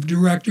board of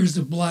directors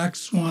of Black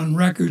Swan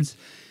Records.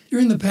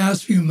 During the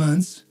past few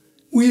months,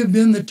 we have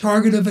been the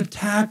target of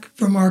attack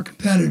from our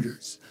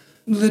competitors.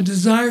 The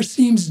desire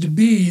seems to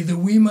be that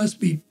we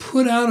must be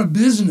put out of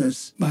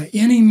business by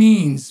any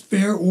means,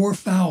 fair or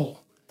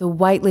foul. The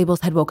white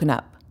labels had woken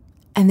up,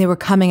 and they were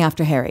coming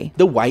after Harry.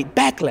 The white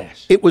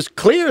backlash. It was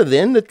clear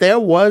then that there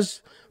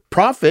was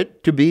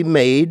profit to be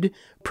made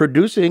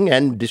producing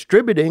and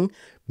distributing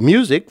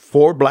music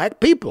for black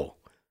people.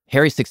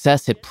 Harry's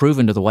success had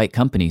proven to the white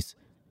companies,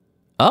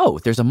 oh,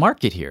 there's a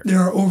market here.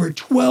 There are over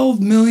 12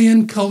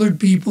 million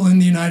colored people in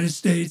the United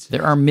States.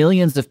 There are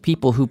millions of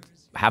people who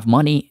have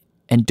money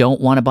and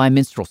don't want to buy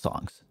minstrel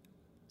songs.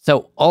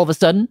 So all of a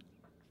sudden,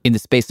 in the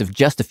space of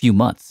just a few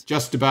months,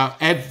 just about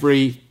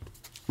every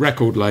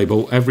record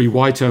label, every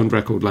white-owned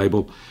record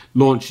label,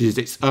 launches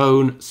its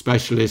own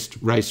specialist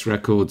Race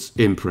Records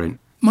imprint.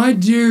 My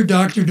dear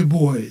Dr. Du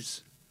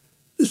Bois,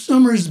 the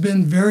summer has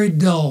been very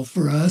dull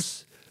for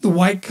us. The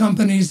white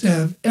companies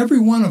have, every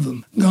one of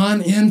them,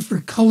 gone in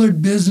for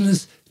colored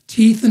business,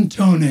 teeth and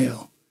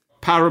toenail.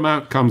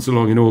 Paramount comes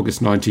along in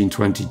August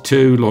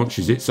 1922,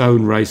 launches its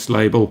own race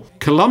label.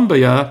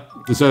 Columbia,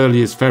 as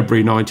early as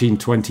February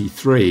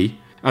 1923.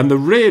 And the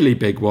really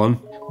big one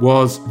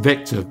was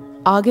Victor.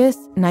 August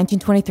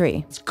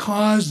 1923. It's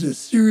caused a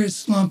serious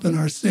slump in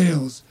our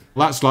sales.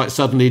 That's like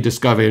suddenly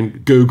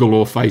discovering Google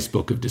or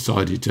Facebook have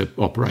decided to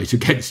operate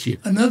against you.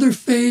 Another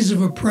phase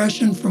of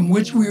oppression from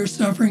which we are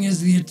suffering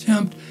is the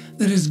attempt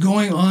that is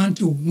going on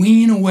to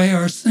wean away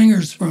our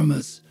singers from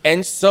us.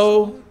 And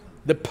so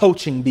the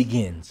poaching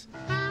begins.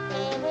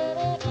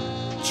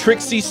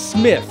 Trixie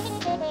Smith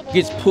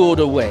gets pulled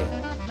away.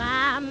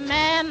 My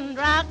man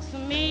rocks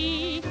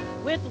me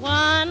with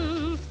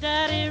one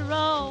steady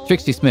roll.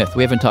 Trixie Smith,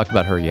 we haven't talked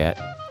about her yet.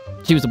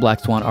 She was a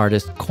Black Swan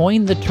artist,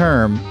 coined the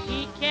term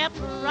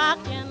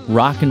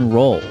rock and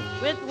roll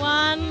with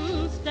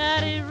one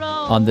steady roll.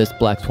 On this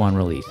Black Swan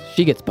release.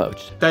 She gets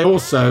poached. They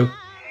also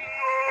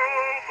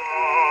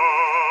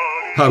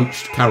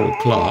poached Carol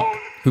Clark,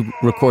 who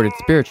recorded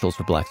spirituals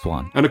for Black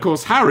Swan. And of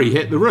course, Harry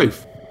hit the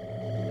roof.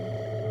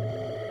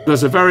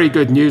 There's a very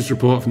good news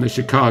report from the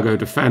Chicago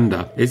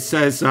Defender. It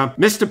says,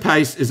 Mr.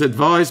 Pace is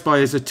advised by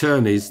his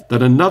attorneys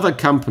that another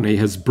company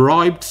has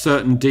bribed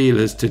certain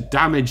dealers to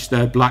damage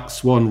their Black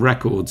Swan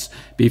records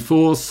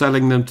before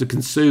selling them to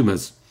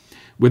consumers,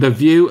 with a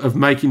view of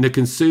making the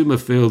consumer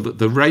feel that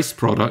the race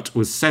product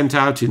was sent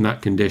out in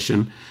that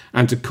condition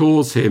and to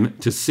cause him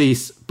to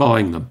cease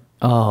buying them.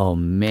 Oh,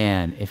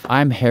 man. If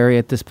I'm Harry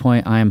at this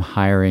point, I'm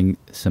hiring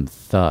some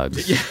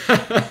thugs. Yeah.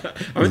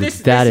 I mean, this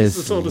is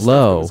the sort of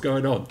low. Stuff that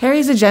was going on.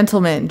 Harry's a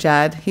gentleman,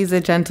 Jad. He's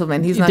a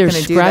gentleman. He's not going to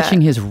do that. They're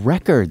scratching his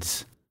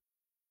records.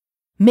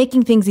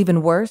 Making things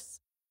even worse,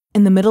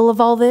 in the middle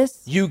of all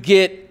this, you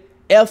get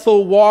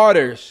Ethel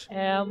Waters.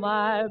 Am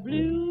I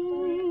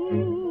blue?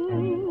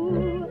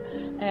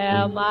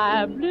 Am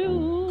I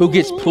blue? Who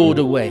gets pulled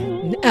away?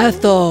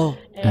 Ethel.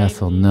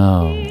 Ethel,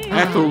 no.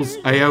 Ethel's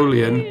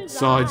Aeolian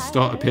sides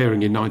start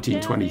appearing in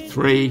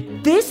 1923.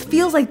 This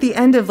feels like the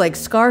end of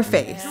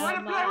Scarface.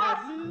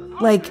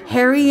 Like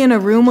Harry in a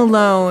room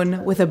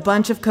alone with a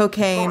bunch of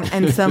cocaine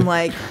and some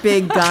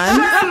big guns.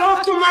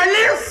 Hello to my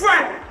little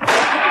friend.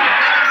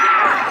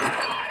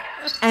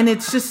 And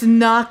it's just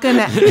not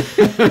gonna.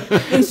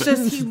 It's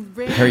just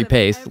Harry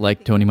Pace,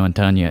 like Tony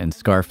Montana and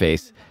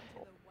Scarface,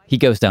 he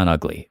goes down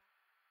ugly.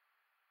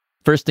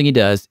 First thing he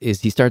does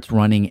is he starts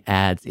running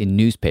ads in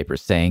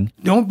newspapers saying,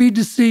 "Don't be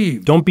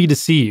deceived. Don't be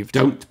deceived.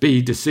 Don't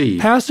be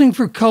deceived." Passing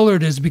for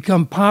colored has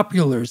become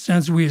popular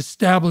since we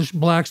established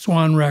Black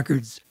Swan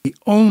Records, the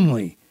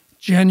only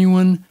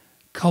genuine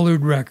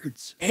colored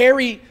records.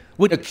 Harry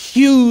would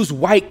accuse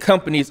white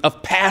companies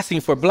of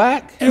passing for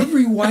black.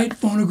 Every white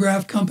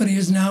phonograph company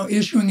is now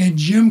issuing a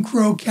Jim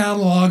Crow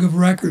catalog of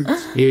records.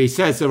 He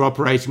says they're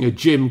operating a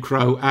Jim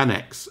Crow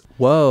annex.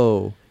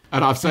 Whoa.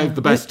 And I've saved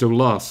the best till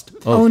last.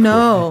 Oh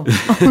no.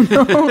 Oh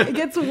no. It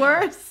gets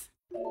worse.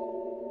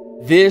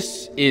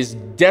 This is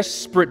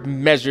desperate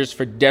measures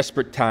for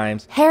desperate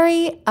times.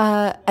 Harry,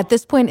 at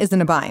this point, is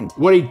in a bind.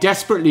 What he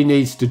desperately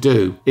needs to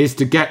do is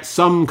to get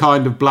some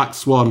kind of Black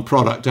Swan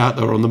product out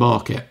there on the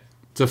market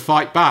to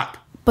fight back.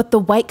 But the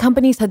white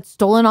companies had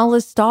stolen all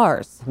his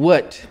stars.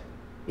 What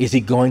is he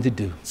going to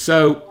do?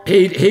 So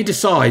he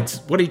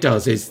decides, what he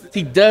does is...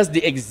 he does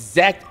the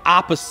exact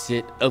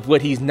opposite of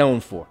what he's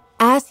known for.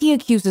 As he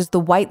accuses the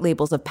white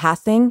labels of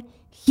passing,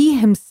 he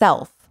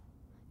himself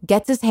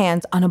gets his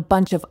hands on a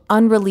bunch of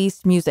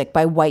unreleased music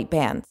by white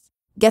bands.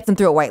 Gets him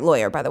through a white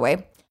lawyer, by the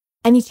way.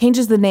 And he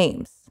changes the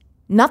names.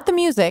 Not the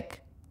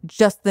music,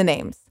 just the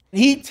names.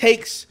 He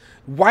takes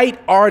white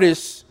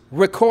artists'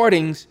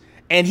 recordings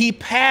and he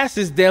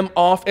passes them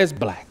off as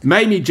black.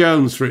 Mamie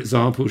Jones, for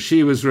example,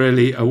 she was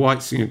really a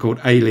white singer called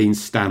Aileen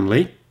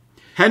Stanley.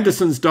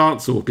 Henderson's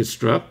Dance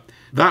Orchestra,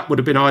 that would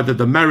have been either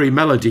the Merry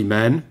Melody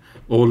Men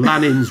or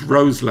Lanin's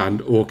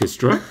Roseland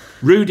Orchestra.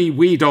 Rudy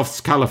Wiedoff's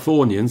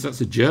Californians,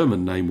 that's a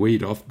German name,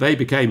 Wiedoff, they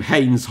became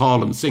Haynes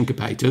Harlem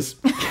Syncopators.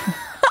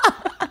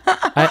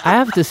 I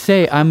have to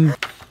say, I'm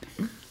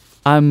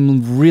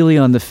really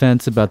on the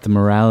fence about the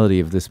morality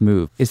of this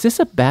move. Is this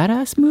a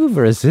badass move,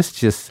 or is this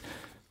just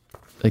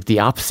like the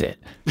opposite?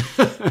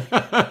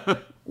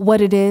 What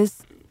it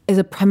is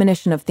a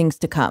premonition of things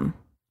to come.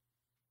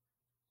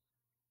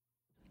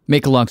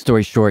 Make a long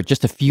story short,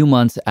 just a few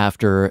months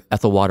after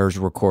Ethel Waters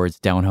records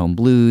Down Home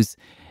Blues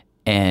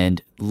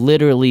and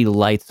literally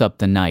lights up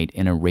the night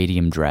in a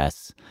radium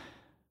dress,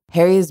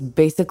 Harry is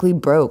basically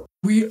broke.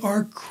 We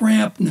are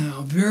cramped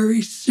now,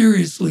 very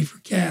seriously for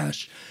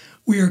cash.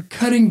 We are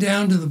cutting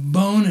down to the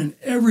bone in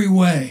every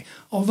way,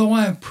 although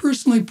I have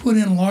personally put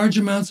in large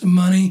amounts of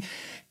money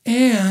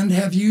and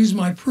have used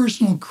my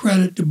personal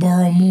credit to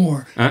borrow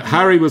more.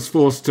 Harry was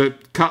forced to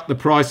cut the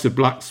price of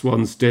Black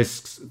Swan's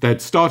discs.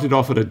 They'd started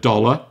off at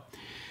 $1.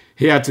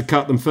 He had to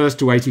cut them first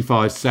to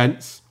 85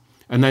 cents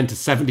and then to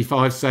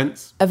 75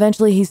 cents.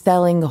 Eventually, he's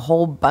selling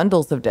whole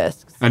bundles of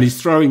discs. And he's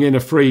throwing in a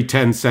free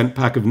 10-cent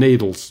pack of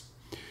needles.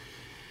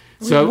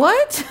 So,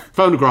 what?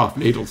 Phonograph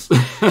needles.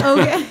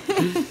 Okay.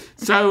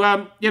 So,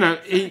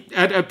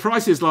 at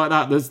prices like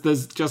that,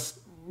 there's just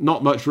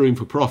not much room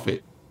for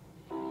profit.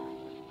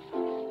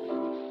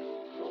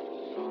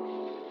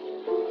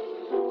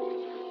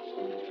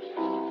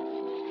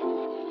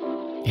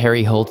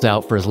 Harry holds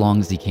out for as long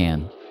as he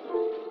can.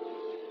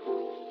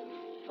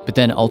 But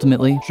then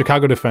ultimately,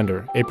 Chicago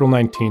Defender, April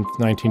 19th,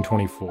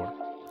 1924.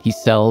 He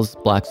sells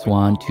Black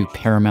Swan to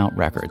Paramount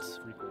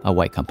Records, a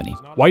white company.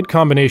 White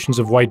combinations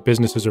of white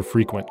businesses are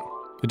frequent.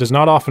 It does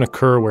not often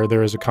occur where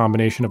there is a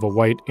combination of a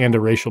white and a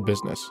racial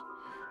business.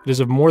 It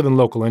is of more than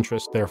local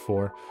interest,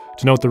 therefore,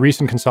 to note the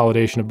recent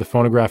consolidation of the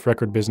phonograph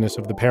record business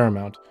of the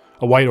Paramount,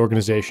 a white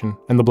organization,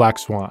 and the Black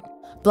Swan.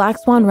 Black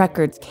Swan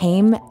Records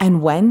came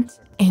and went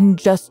in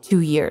just 2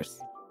 years.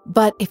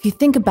 But if you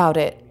think about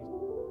it,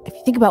 if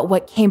you think about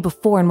what came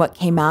before and what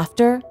came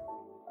after,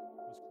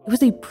 it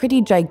was a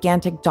pretty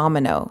gigantic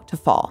domino to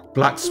fall.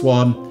 Black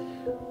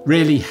Swan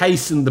really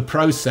hastened the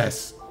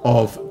process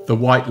of the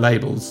white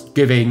labels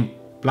giving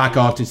black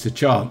artists a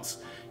chance.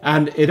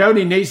 And it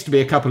only needs to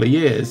be a couple of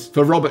years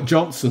for Robert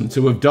Johnson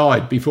to have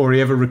died before he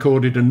ever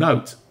recorded a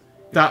note.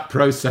 That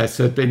process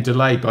had been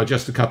delayed by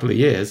just a couple of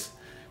years.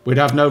 We'd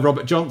have no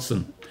Robert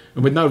Johnson.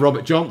 And with no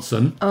Robert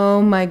Johnson,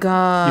 oh my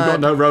God, you've got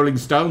no Rolling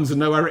Stones and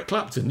no Eric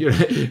Clapton. That's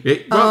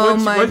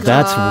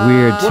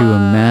weird to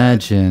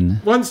imagine.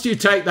 Once you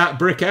take that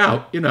brick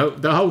out,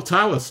 the whole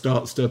tower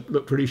starts to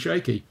look pretty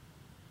shaky.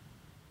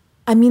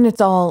 I mean, it's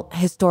all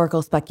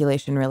historical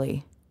speculation,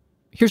 really.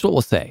 Here's what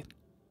we'll say.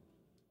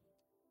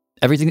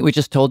 Everything that we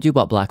just told you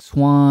about Black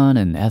Swan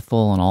and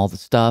Ethel and all the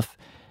stuff,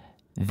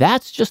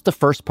 that's just the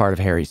first part of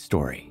Harry's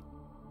story.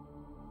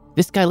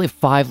 This guy lived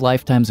 5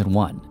 lifetimes in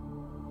one.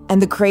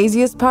 And the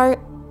craziest part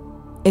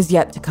is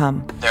yet to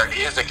come. There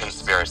is a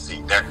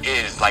conspiracy. There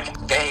is,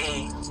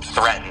 they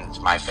threatened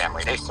my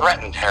family. They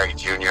threatened Harry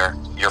Jr.,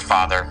 your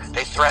father.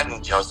 They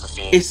threatened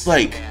Josephine. It's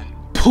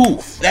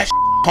poof, that's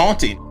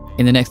haunting.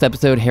 In the next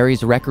episode,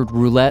 Harry's record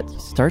roulette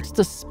starts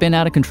to spin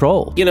out of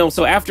control.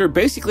 So after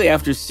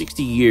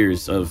 60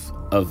 years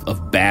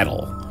of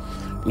battle,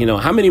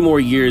 how many more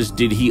years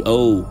did he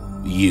owe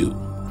you,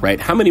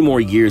 right? How many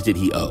more years did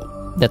he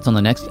owe? That's on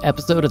the next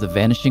episode of The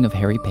Vanishing of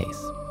Harry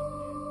Pace.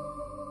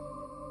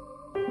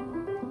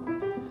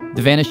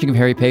 The Vanishing of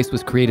Harry Pace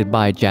was created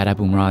by Jad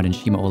Abumrad and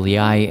Shima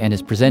Oliai and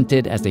is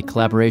presented as a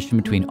collaboration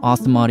between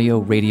Awesome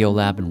Audio,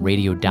 Radiolab, and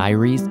Radio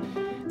Diaries.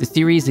 The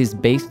series is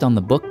based on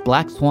the book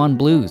Black Swan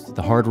Blues,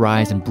 The Hard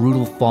Rise and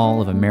Brutal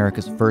Fall of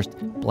America's First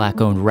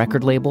Black-Owned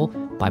Record Label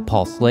by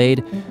Paul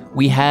Slade.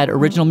 We had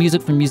original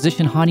music from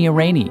musician Hania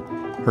Rainey,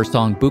 her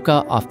song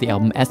Buka off the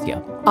album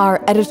Essia.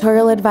 Our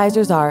editorial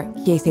advisors are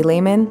Kiese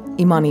Lehman,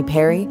 Imani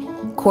Perry,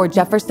 Cord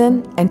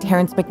Jefferson, and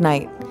Terrence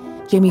McKnight.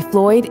 Jamie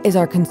Floyd is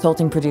our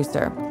consulting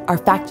producer. Our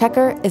fact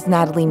checker is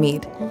Natalie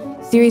Mead.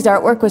 Series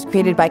artwork was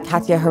created by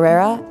Katia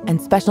Herrera,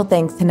 and special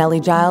thanks to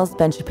Nellie Giles,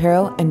 Ben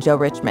Shapiro, and Joe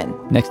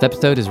Richmond. Next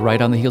episode is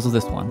right on the heels of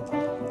this one.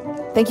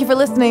 Thank you for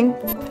listening.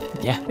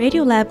 Yeah.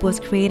 Radiolab was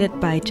created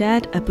by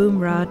Jad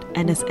Abumrad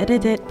and is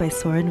edited by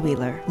Soren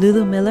Wheeler.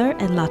 Lulu Miller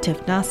and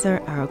Latif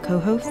Nasser are our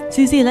co-hosts.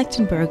 Susie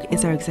Lechtenberg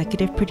is our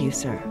executive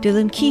producer.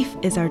 Dylan Keefe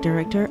is our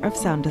director of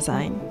sound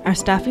design. Our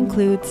staff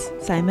includes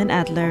Simon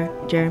Adler,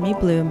 Jeremy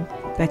Bloom,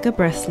 Becca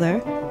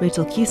Bressler,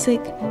 Rachel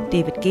Cusick,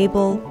 David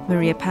Gable,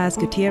 Maria Paz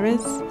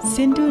Gutierrez,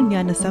 Sindhu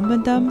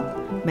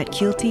Nyanasambandam, Matt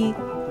Keelty,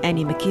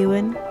 Annie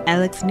McEwen,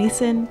 Alex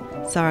Neeson,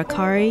 Sarah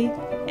Kari,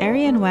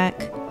 Ariane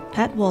Wack,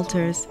 Pat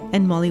Walters,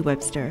 and Molly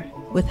Webster,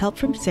 with help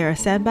from Sarah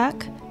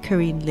Sandbach,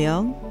 Karine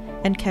Leong,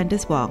 and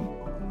Candice Wong.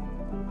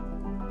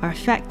 Our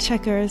fact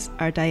checkers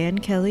are Diane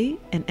Kelly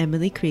and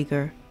Emily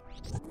Krieger.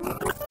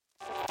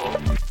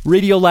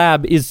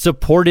 Radiolab is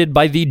supported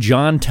by the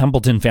John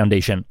Templeton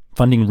Foundation,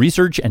 funding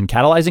research and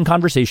catalyzing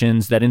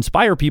conversations that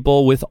inspire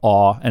people with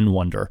awe and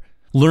wonder.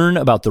 Learn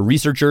about the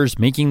researchers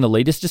making the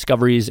latest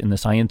discoveries in the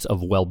science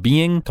of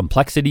well-being,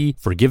 complexity,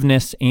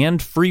 forgiveness,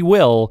 and free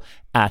will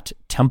at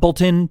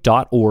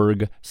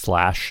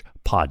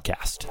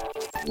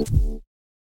templeton.org/podcast.